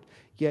everything out.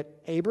 Yet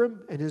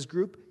Abram and his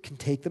group can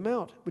take them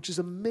out, which is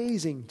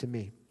amazing to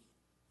me.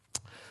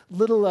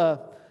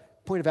 Little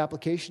point of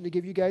application to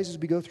give you guys as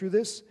we go through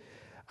this.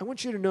 I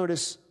want you to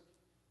notice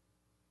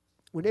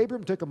when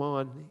Abram took them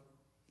on,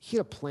 he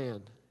had a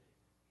plan.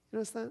 You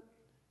notice that?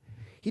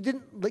 He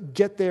didn't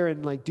get there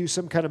and do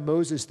some kind of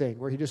Moses thing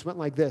where he just went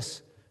like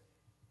this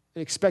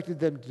and expected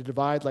them to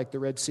divide like the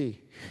Red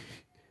Sea.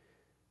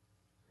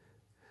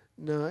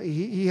 No,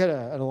 he had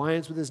an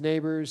alliance with his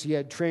neighbors. He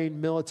had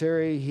trained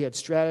military. He had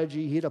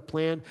strategy. He had a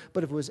plan.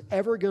 But if it was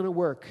ever going to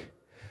work,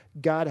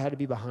 God had to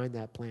be behind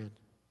that plan.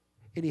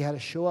 And he had to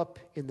show up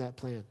in that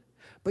plan.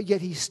 But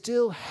yet he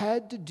still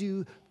had to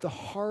do the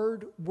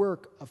hard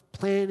work of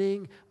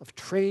planning, of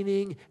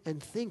training,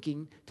 and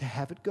thinking to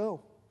have it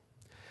go.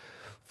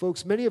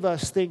 Folks, many of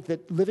us think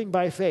that living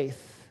by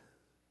faith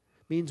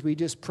means we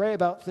just pray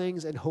about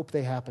things and hope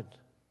they happen.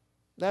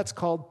 That's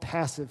called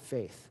passive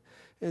faith.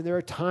 And there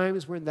are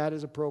times when that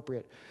is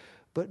appropriate.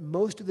 But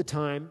most of the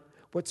time,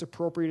 what's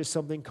appropriate is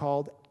something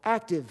called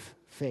active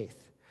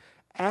faith.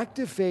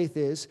 Active faith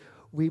is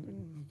we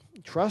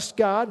trust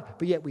God,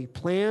 but yet we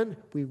plan,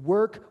 we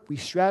work, we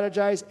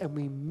strategize, and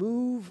we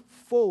move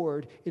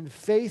forward in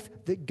faith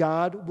that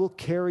God will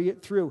carry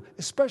it through,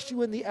 especially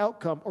when the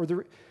outcome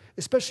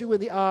especially when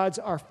the odds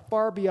are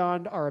far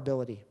beyond our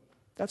ability.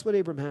 That's what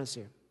Abram has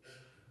here.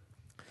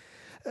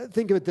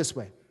 Think of it this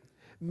way.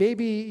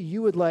 Maybe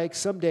you would like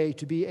someday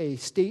to be a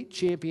state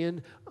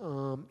champion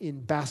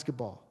in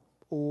basketball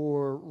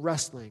or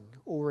wrestling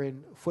or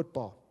in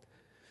football.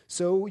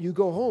 So you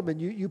go home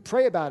and you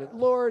pray about it.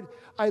 Lord,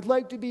 I'd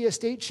like to be a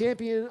state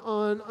champion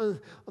on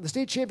the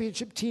state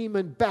championship team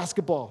in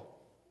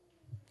basketball.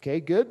 Okay,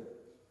 good.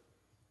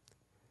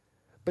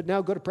 But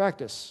now go to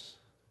practice.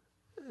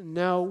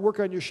 Now work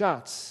on your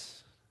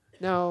shots.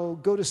 Now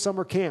go to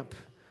summer camp.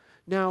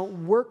 Now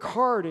work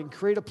hard and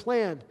create a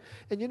plan.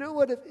 And you know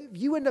what? If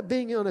you end up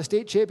being on a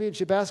state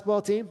championship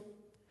basketball team,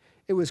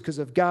 it was because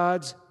of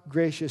God's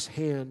gracious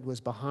hand was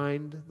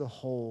behind the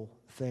whole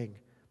thing.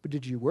 But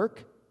did you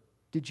work?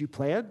 Did you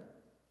plan?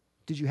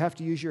 Did you have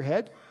to use your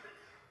head?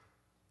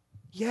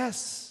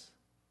 Yes.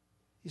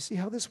 You see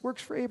how this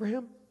works for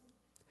Abraham?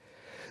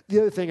 The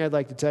other thing I'd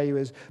like to tell you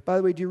is, by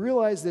the way, do you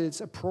realize that it's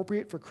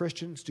appropriate for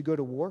Christians to go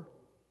to war?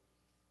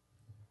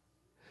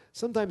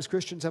 Sometimes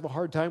Christians have a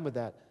hard time with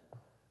that.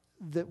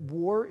 That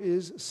war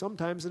is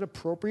sometimes an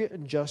appropriate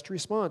and just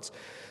response.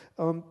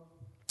 In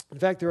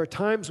fact, there are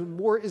times when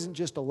war isn't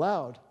just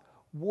allowed,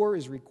 war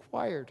is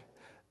required.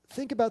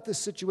 Think about this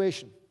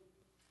situation.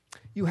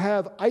 You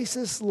have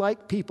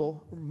ISIS-like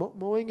people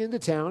mowing into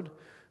town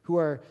who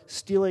are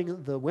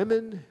stealing the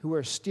women, who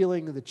are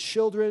stealing the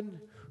children,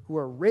 who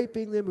are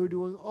raping them, who are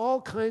doing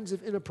all kinds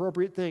of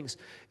inappropriate things.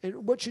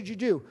 And what should you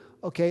do?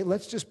 Okay,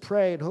 let's just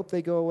pray and hope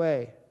they go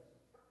away.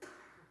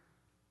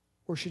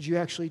 Or should you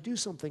actually do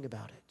something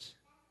about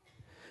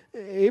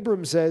it?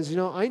 Abram says,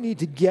 I need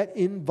to get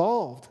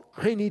involved.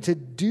 I need to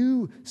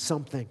do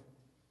something.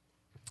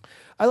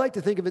 I like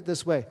to think of it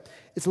this way.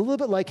 It's a little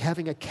bit like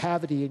having a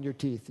cavity in your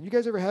teeth. You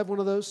guys ever have one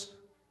of those?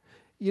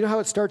 You know how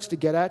it starts to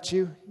get at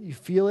you? You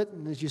feel it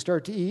and as you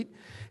start to eat.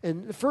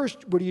 And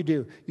first, what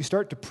do? You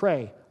start to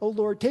pray. Oh,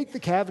 Lord, take the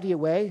cavity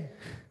away.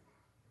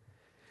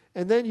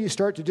 And then you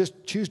start to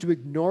just choose to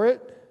ignore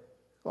it.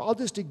 Well, I'll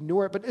just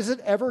ignore it. But does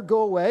it ever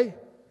go away?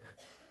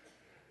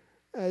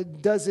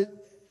 Does it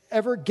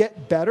ever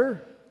get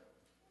better?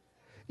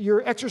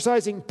 You're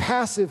exercising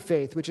passive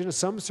faith, which in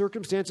some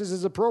circumstances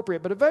is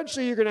appropriate, but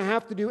eventually you're going to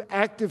have to do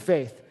active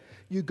faith.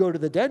 You go to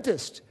the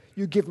dentist,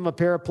 you give him a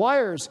pair of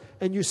pliers,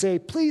 and you say,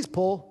 please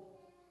pull.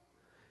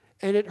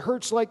 And it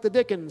hurts like the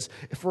dickens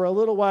for a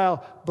little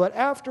while, but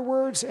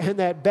afterwards, and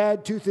that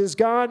bad tooth is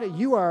gone,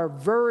 you are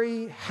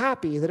very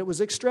happy that it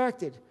was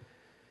extracted.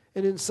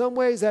 And in some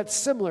ways, that's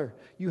similar.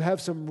 You have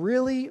some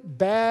really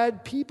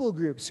bad people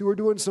groups who are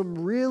doing some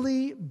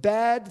really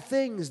bad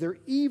things. They're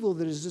evil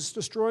that is just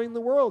destroying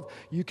the world.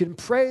 You can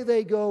pray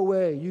they go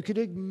away. You can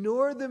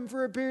ignore them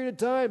for a period of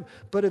time.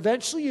 But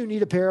eventually, you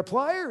need a pair of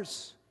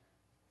pliers.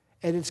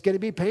 And it's going to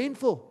be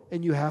painful.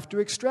 And you have to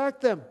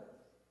extract them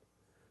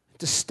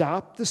to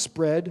stop the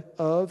spread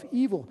of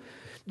evil.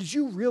 Did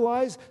you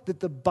realize that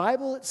the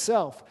Bible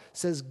itself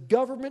says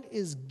government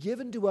is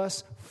given to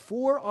us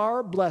for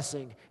our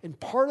blessing? And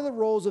part of the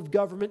roles of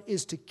government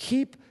is to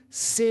keep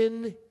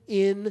sin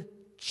in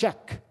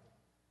check.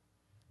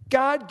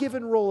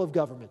 God-given role of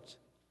government.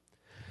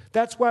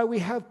 That's why we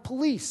have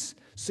police,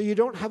 so you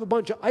don't have a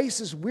bunch of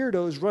ISIS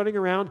weirdos running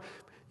around,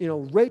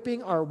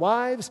 raping our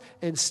wives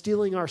and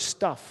stealing our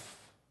stuff.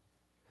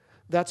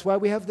 That's why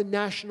we have the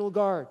National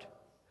Guard.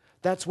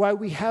 That's why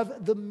we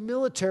have the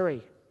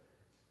military.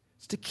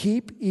 It's to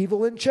keep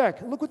evil in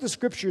check. Look what the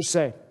scriptures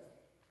say.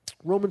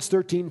 Romans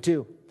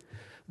 13:2.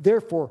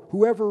 Therefore,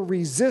 whoever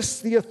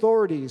resists the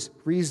authorities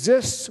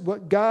resists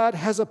what God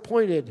has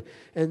appointed,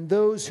 and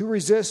those who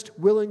resist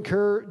will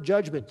incur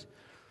judgment.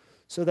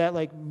 So that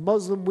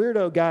Muslim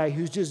weirdo guy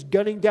who's just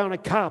gunning down a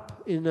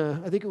cop in,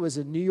 I think it was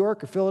in New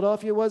York or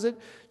Philadelphia, was it?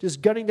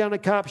 Just gunning down a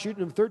cop,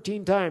 shooting him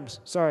 13 times.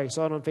 Sorry,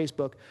 saw it on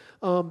Facebook.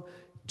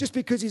 Just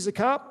because he's a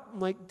cop, I'm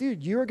like,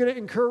 dude, you're going to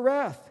incur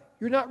wrath.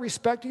 You're not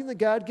respecting the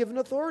God-given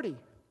authority.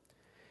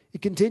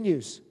 It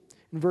continues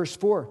in verse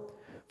 4.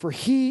 For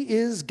he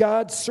is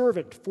God's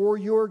servant for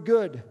your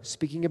good,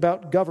 speaking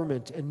about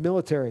government and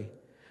military.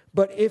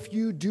 But if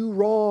you do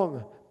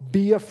wrong,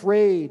 be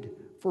afraid,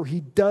 for he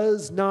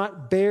does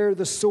not bear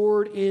the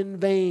sword in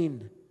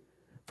vain.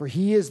 For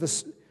he is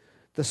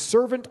the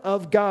servant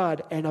of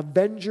God, an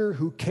avenger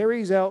who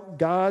carries out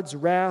God's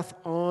wrath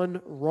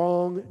on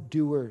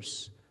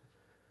wrongdoers.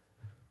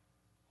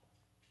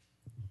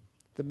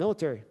 The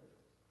military.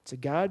 It's a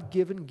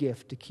God-given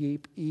gift to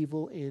keep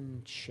evil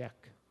in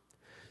check.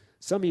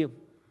 Some of you,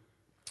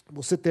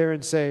 will sit there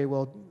and say,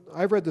 well,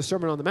 I've read the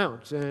Sermon on the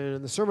Mount, and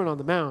in the Sermon on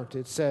the Mount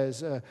it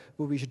says, well,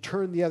 we should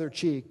turn the other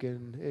cheek,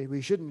 and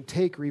we shouldn't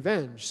take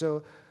revenge.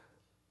 So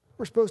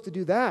we're supposed to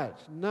do that,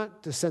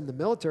 not to send the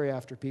military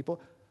after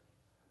people.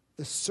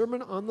 The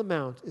Sermon on the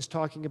Mount is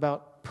talking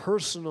about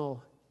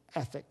personal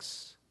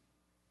ethics.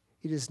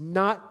 It is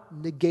not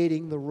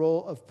negating the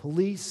role of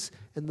police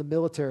and the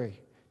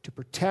military to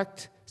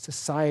protect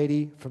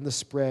society from the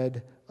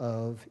spread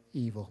of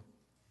evil.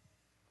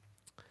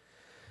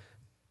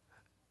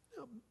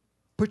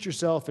 Put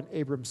yourself in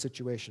Abram's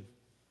situation.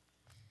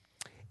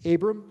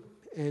 Abram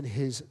and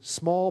his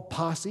small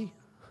posse,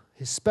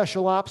 his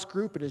special ops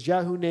group, and his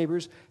Yahoo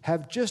neighbors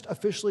have just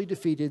officially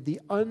defeated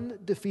the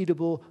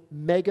undefeatable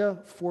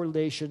mega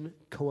formation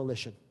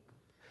coalition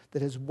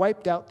that has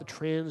wiped out the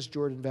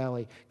Transjordan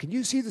Valley. Can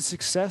you see the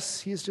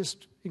success he has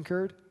just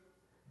incurred?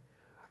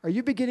 Are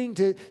you beginning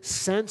to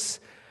sense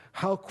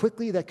how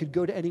quickly that could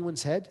go to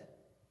anyone's head?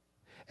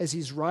 As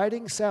he's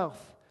riding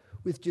south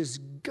with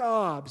just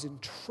gobs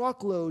and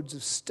truckloads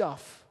of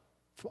stuff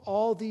from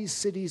all these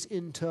cities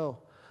in tow.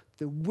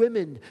 The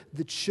women,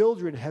 the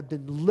children have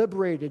been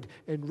liberated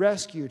and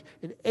rescued.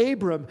 And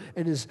Abram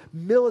and his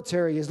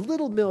military, his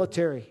little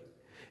military,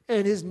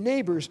 and his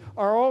neighbors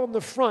are all in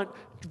the front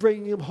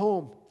bringing him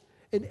home.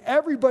 And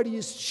everybody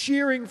is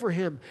cheering for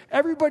him.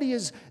 Everybody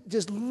is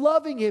just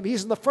loving him.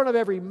 He's in the front of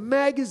every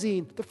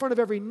magazine, the front of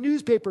every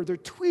newspaper. They're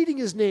tweeting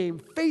his name,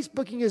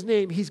 Facebooking his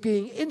name. He's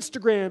being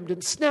Instagrammed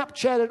and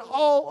Snapchatted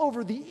all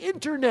over the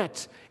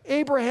internet.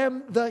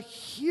 Abraham, the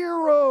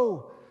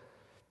hero.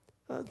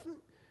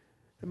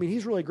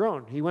 He's really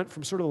grown. He went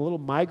from sort of a little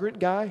migrant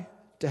guy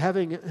to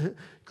having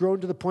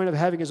grown to the point of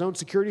having his own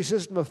security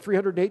system of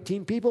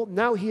 318 people.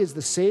 Now he is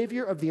the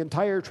savior of the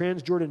entire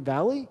Transjordan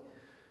Valley.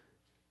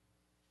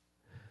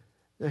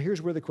 Now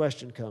here's where the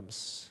question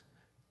comes.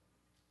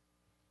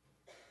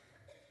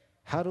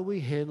 How do we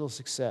handle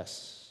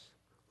success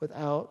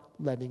without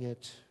letting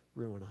it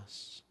ruin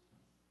us?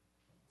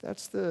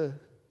 That's the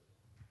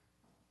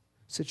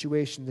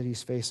situation that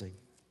he's facing.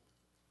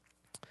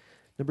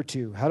 Number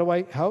 2,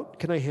 how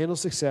can I handle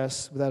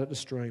success without it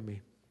destroying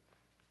me?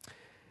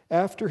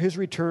 After his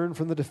return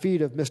from the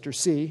defeat of Mr.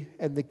 C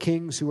and the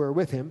kings who were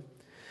with him,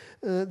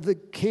 the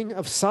king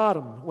of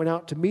Sodom went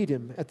out to meet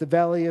him at the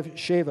valley of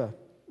Sheva.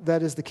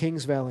 That is the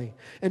king's valley.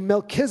 And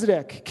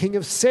Melchizedek, king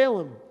of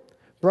Salem,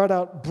 brought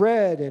out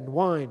bread and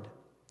wine.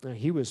 Now,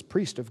 he was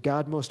priest of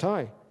God Most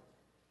High.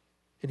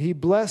 And he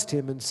blessed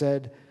him and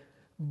said,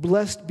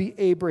 "Blessed be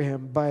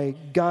Abraham by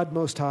God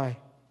Most High,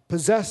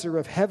 possessor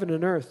of heaven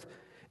and earth.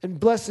 And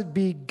blessed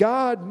be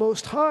God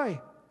Most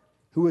High,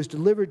 who has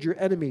delivered your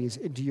enemies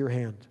into your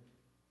hand."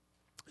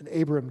 And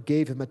Abram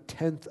gave him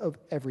 1/10 of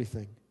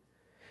everything.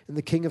 And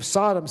the king of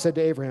Sodom said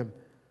to Abraham,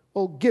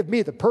 "Well, give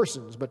me the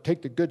persons, but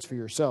take the goods for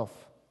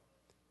yourself."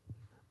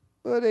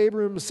 But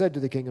Abram said to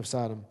the king of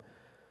Sodom,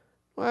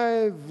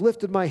 "I've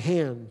lifted my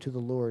hand to the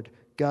Lord,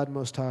 God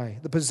Most High,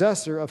 the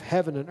possessor of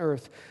heaven and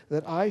earth,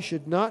 that I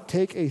should not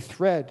take a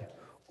thread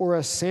or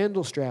a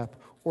sandal strap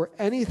or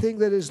anything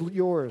that is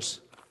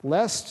yours,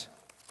 lest,"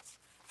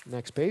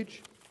 next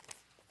page,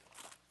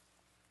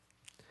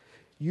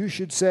 "you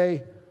should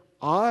say,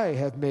 'I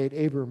have made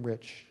Abram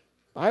rich.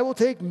 I will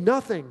take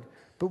nothing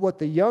but what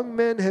the young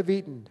men have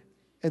eaten,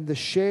 and the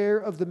share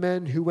of the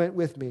men who went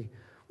with me.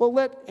 Well,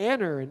 let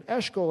Aner and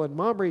Eshcol and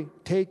Mamre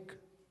take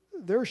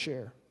their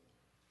share.'"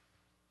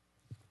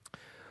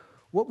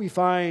 What we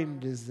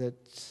find is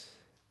that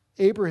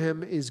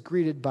Abraham is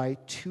greeted by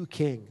 2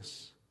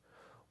 kings,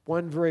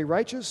 one very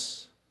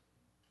righteous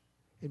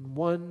and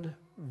one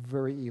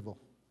very evil.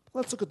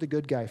 Let's look at the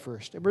good guy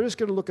first. And we're just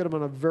going to look at him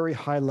on a very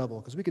high level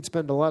because we could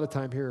spend a lot of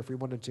time here if we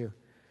wanted to.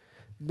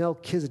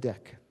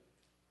 Melchizedek.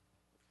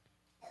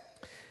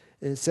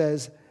 And it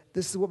says,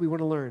 this is what we want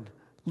to learn.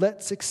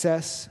 Let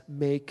success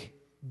make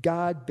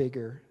God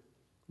bigger,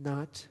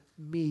 not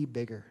me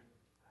bigger.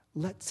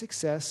 Let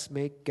success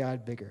make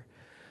God bigger.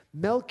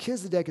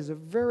 Melchizedek is a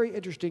very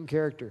interesting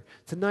character.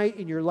 Tonight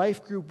in your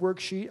life group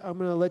worksheet, I'm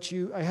going to let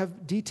you, I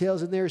have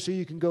details in there so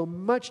you can go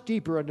much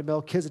deeper into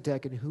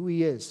Melchizedek and who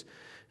he is.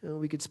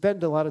 We could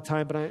spend a lot of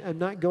time, but I'm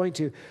not going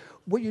to.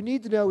 What you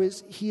need to know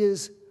is he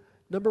is,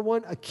 number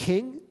 1, a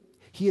king.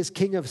 He is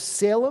king of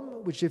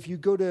Salem, which if you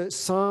go to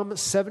Psalm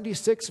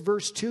 76,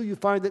 verse 2, you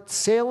find that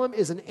Salem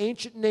is an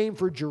ancient name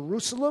for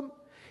Jerusalem.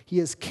 He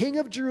is king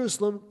of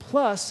Jerusalem,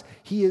 plus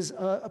he is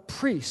a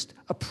priest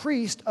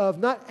of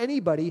not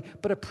anybody,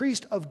 but a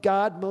priest of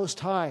God Most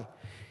High.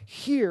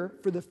 Here,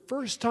 for the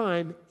first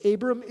time,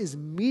 Abram is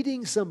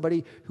meeting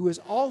somebody who is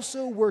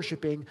also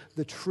worshiping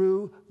the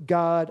true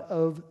God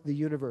of the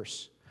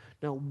universe.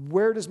 Now,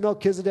 where does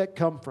Melchizedek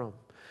come from?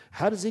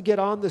 How does he get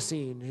on the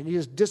scene? And he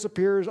just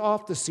disappears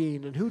off the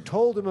scene. And who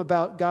told him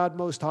about God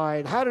Most High?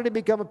 And how did he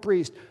become a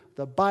priest?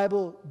 The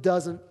Bible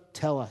doesn't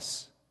tell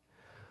us.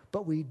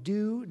 But we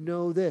do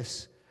know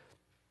this.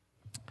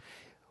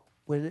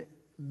 When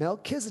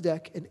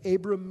Melchizedek and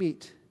Abram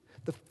meet,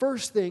 The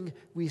first thing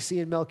we see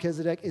in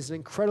Melchizedek is an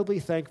incredibly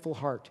thankful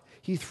heart.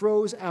 He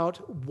throws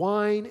out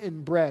wine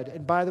and bread.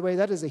 And by the way,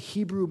 that is a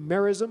Hebrew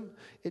merism.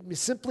 It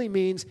simply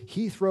means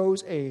he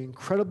throws an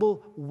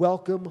incredible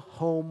welcome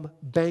home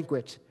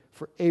banquet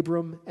for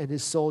Abram and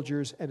his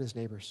soldiers and his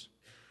neighbors.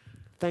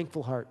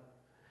 Thankful heart.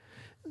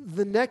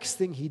 The next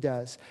thing he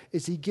does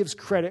is he gives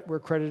credit where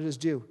credit is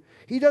due.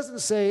 He doesn't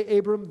say,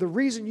 Abram, the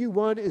reason you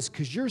won is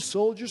because your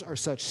soldiers are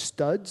such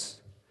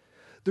studs.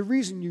 The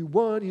reason you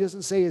won, he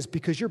doesn't say, is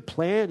because your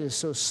plan is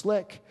so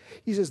slick.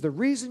 He says, the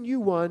reason you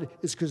won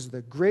is because of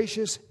the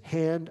gracious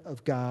hand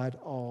of God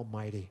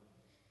Almighty.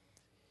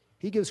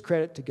 He gives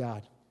credit to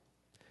God.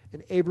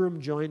 And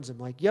Abram joins him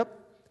like, yep,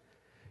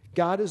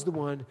 God is the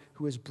one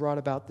who has brought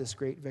about this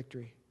great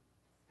victory.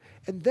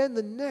 And then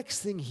the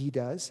next thing he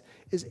does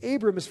is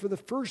Abram is for the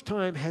first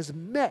time has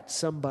met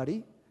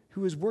somebody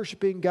who is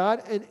worshiping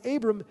God, and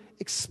Abram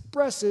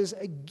expresses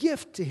a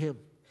gift to him.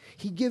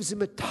 He gives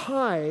him a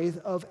tithe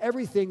of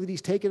everything that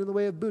he's taken in the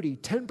way of booty,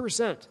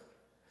 10%.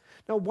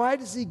 Now, why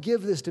does he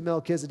give this to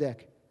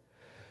Melchizedek?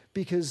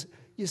 Because,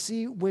 you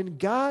see, when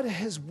God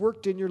has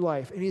worked in your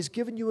life and he's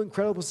given you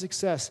incredible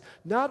success,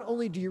 not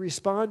only do you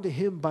respond to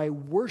him by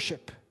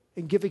worship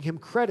and giving him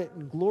credit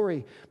and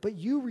glory, but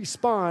you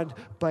respond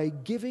by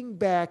giving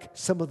back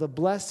some of the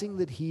blessing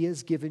that he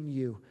has given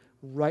you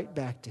right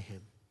back to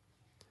him.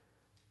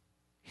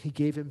 He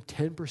gave him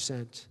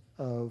 10%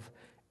 of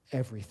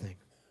everything.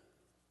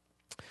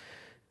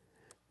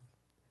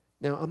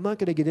 Now, I'm not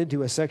going to get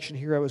into a section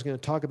here. I was going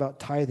to talk about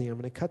tithing. I'm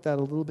going to cut that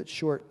a little bit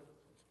short.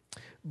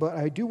 But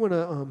I do want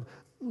to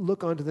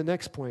look on to the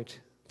next point.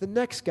 The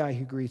next guy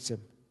who greets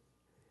him.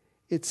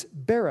 It's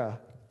Bera,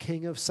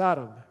 king of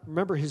Sodom.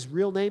 Remember, his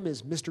real name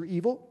is Mr.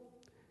 Evil.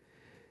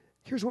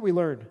 Here's what we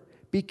learn.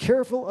 Be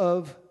careful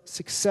of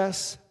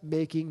success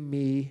making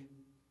me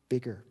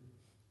bigger.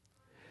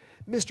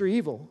 Mr.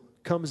 Evil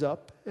comes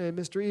up, and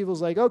Mr.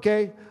 Evil's like,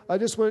 okay, I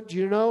just want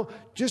you to know,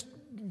 just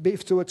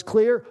so it's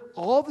clear,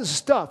 all the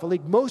stuff,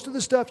 like most of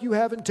the stuff you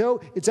have in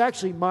tow, it's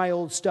actually my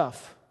old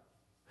stuff.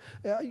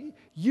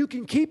 You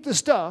can keep the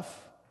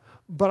stuff,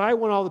 but I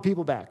want all the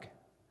people back.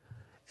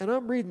 And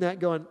I'm reading that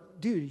going,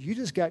 dude, you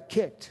just got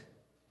kicked.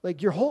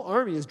 Like your whole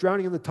army is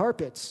drowning in the tar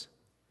pits.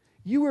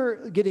 You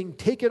were getting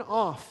taken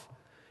off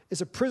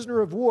as a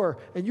prisoner of war,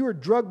 and you were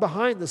drugged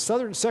behind the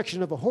southern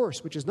section of a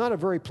horse, which is not a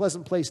very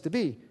pleasant place to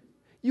be.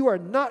 You are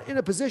not in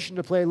a position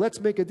to play, let's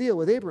make a deal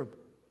with Abram.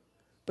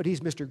 But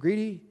he's Mr.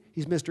 Greedy,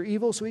 he's Mr.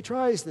 Evil, so he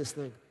tries this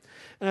thing.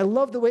 And I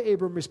love the way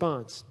Abram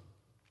responds.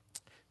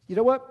 You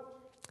know what?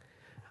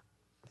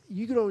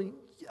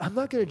 I'm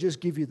not going to just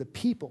give you the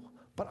people,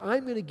 but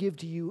I'm going to give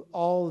to you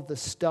all of the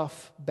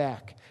stuff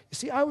back. You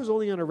see, I was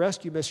only on a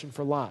rescue mission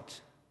for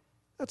Lot.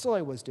 That's all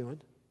I was doing.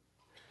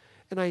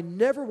 And I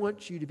never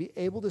want you to be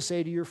able to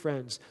say to your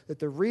friends that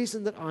the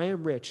reason that I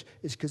am rich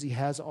is because he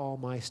has all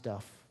my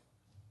stuff.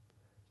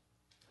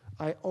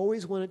 I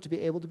always want it to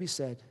be able to be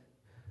said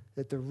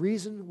that the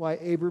reason why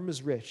Abram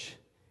is rich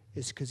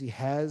is because he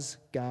has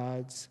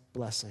God's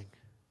blessing,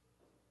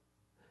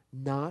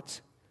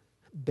 not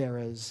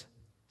Bera's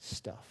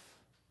stuff.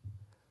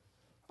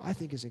 I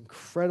think is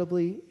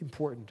incredibly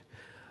important.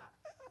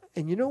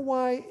 And you know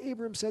why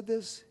Abram said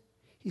this?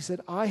 He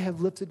said, I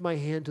have lifted my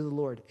hand to the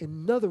Lord.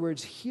 In other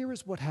words, here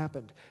is what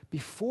happened.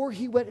 Before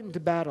he went into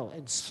battle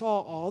and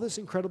saw all this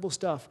incredible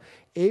stuff,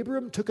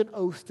 Abram took an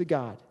oath to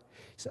God.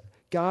 He said,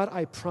 God,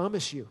 I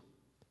promise you,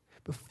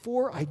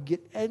 before I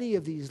get any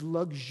of these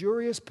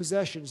luxurious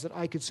possessions that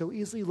I could so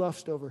easily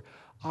lust over,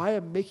 I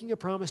am making a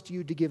promise to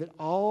you to give it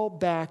all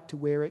back to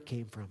where it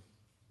came from.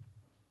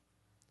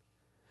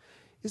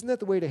 Isn't that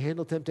the way to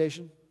handle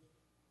temptation?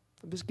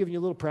 I'm just giving you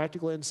a little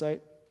practical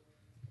insight.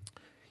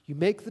 You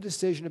make the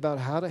decision about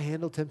how to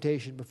handle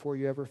temptation before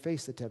you ever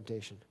face the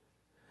temptation.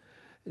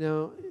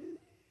 Now,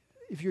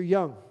 if you're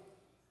young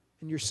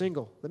and you're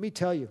single, let me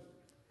tell you,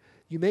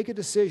 you make a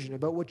decision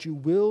about what you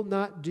will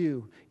not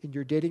do in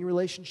your dating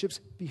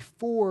relationships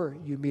before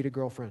you meet a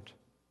girlfriend,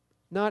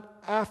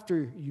 not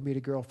after you meet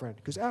a girlfriend.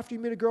 Because after you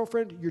meet a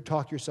girlfriend, you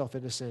talk yourself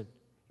into sin.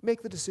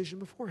 Make the decision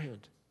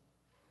beforehand.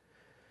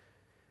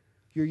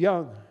 You're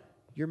young,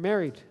 you're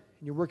married,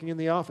 and you're working in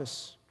the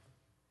office.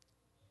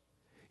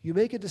 You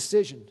make a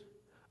decision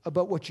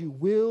about what you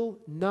will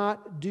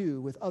not do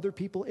with other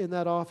people in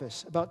that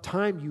office, about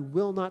time you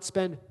will not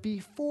spend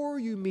before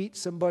you meet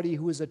somebody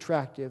who is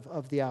attractive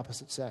of the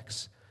opposite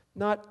sex,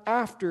 not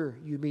after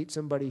you meet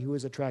somebody who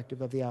is attractive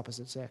of the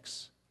opposite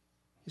sex.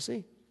 You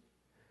see?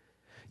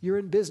 You're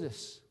in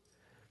business,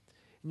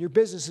 and your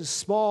business is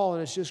small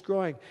and it's just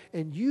growing,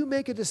 and you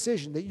make a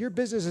decision that your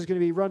business is going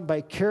to be run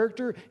by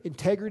character,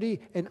 integrity,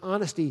 and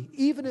honesty,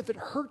 even if it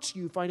hurts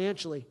you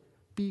financially,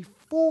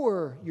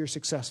 before you're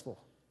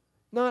successful,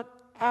 not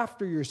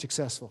after you're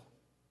successful.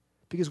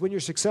 Because when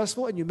you're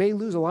successful and you may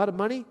lose a lot of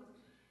money,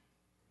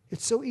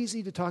 it's so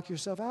easy to talk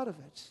yourself out of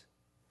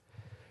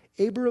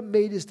it. Abram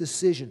made his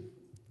decision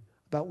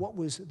about what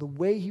was the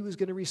way he was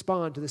going to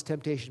respond to this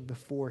temptation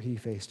before he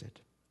faced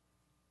it.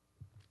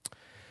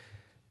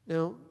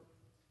 Now,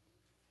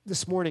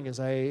 this morning, as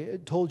I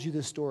told you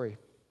this story,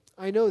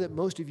 I know that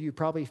most of you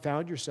probably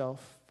found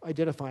yourself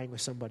identifying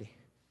with somebody.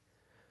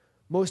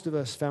 Most of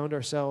us found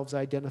ourselves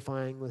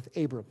identifying with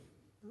Abram.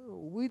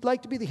 We'd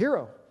like to be the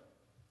hero.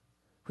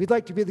 We'd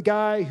like to be the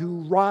guy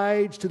who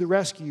rides to the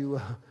rescue.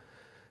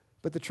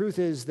 But the truth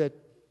is that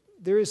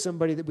there is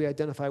somebody that we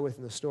identify with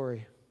in the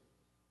story.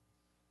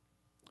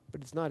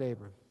 But it's not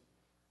Abram.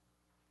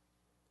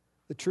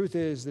 The truth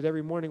is that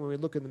every morning when we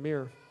look in the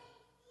mirror,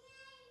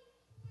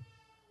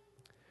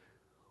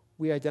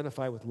 we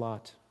identify with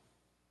Lot.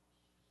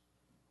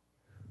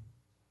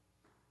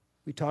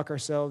 We talk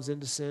ourselves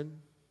into sin.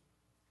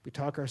 We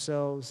talk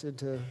ourselves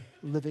into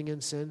living in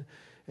sin.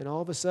 And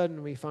all of a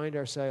sudden, we find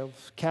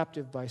ourselves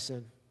captive by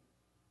sin.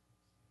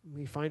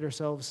 We find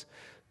ourselves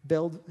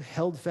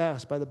held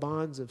fast by the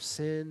bonds of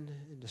sin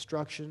and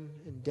destruction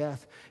and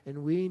death.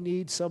 And we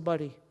need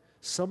somebody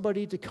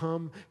to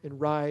come and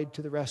ride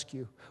to the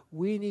rescue.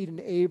 We need an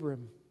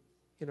Abram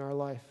in our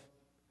life.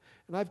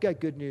 And I've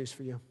got good news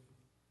for you.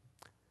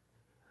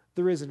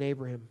 There is an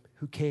Abraham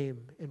who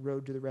came and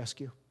rode to the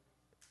rescue.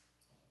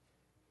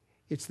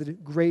 It's the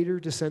greater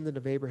descendant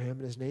of Abraham,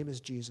 and his name is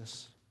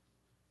Jesus.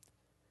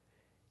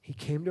 He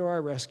came to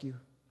our rescue.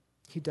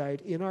 He died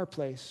in our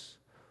place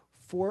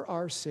for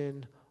our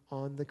sin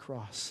on the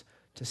cross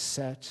to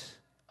set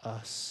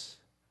us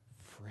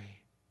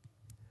free.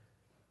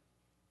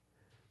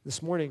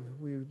 This morning,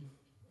 we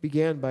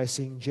began by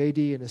seeing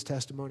J.D. and his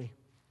testimony.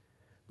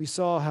 We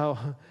saw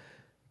how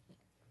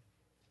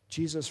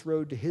Jesus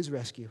rode to his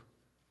rescue.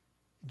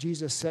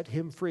 Jesus set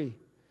him free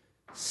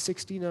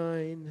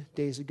 69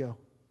 days ago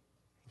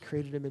and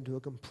created him into a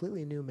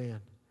completely new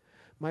man.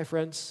 My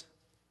friends,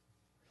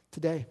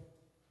 today,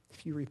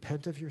 if you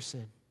repent of your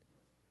sin,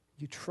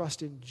 you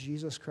trust in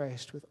Jesus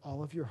Christ with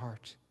all of your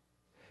heart,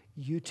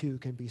 you too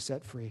can be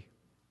set free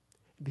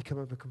and become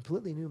a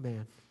completely new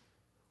man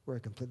or a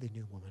completely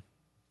new woman.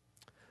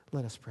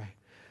 Let us pray.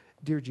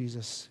 Dear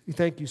Jesus, we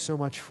thank you so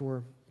much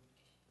for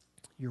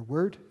your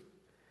word.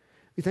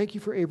 We thank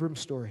you for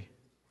Abram's story.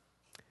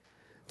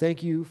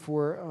 Thank you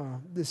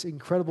for this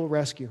incredible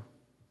rescue.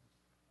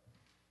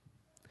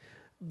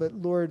 But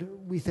Lord,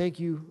 we thank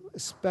you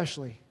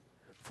especially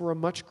for a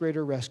much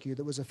greater rescue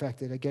that was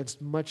effected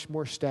against much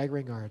more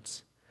staggering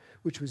odds,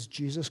 which was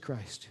Jesus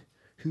Christ,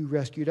 who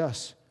rescued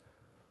us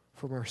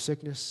from our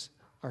sickness,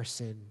 our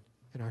sin,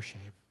 and our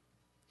shame.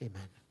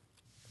 Amen.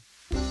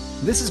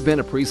 This has been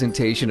a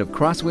presentation of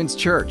Crosswinds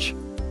Church.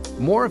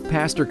 More of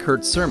Pastor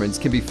Kurt's sermons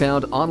can be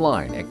found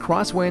online at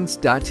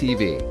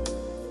crosswinds.tv.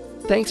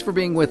 Thanks for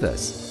being with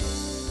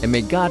us, and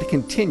may God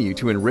continue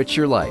to enrich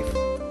your life.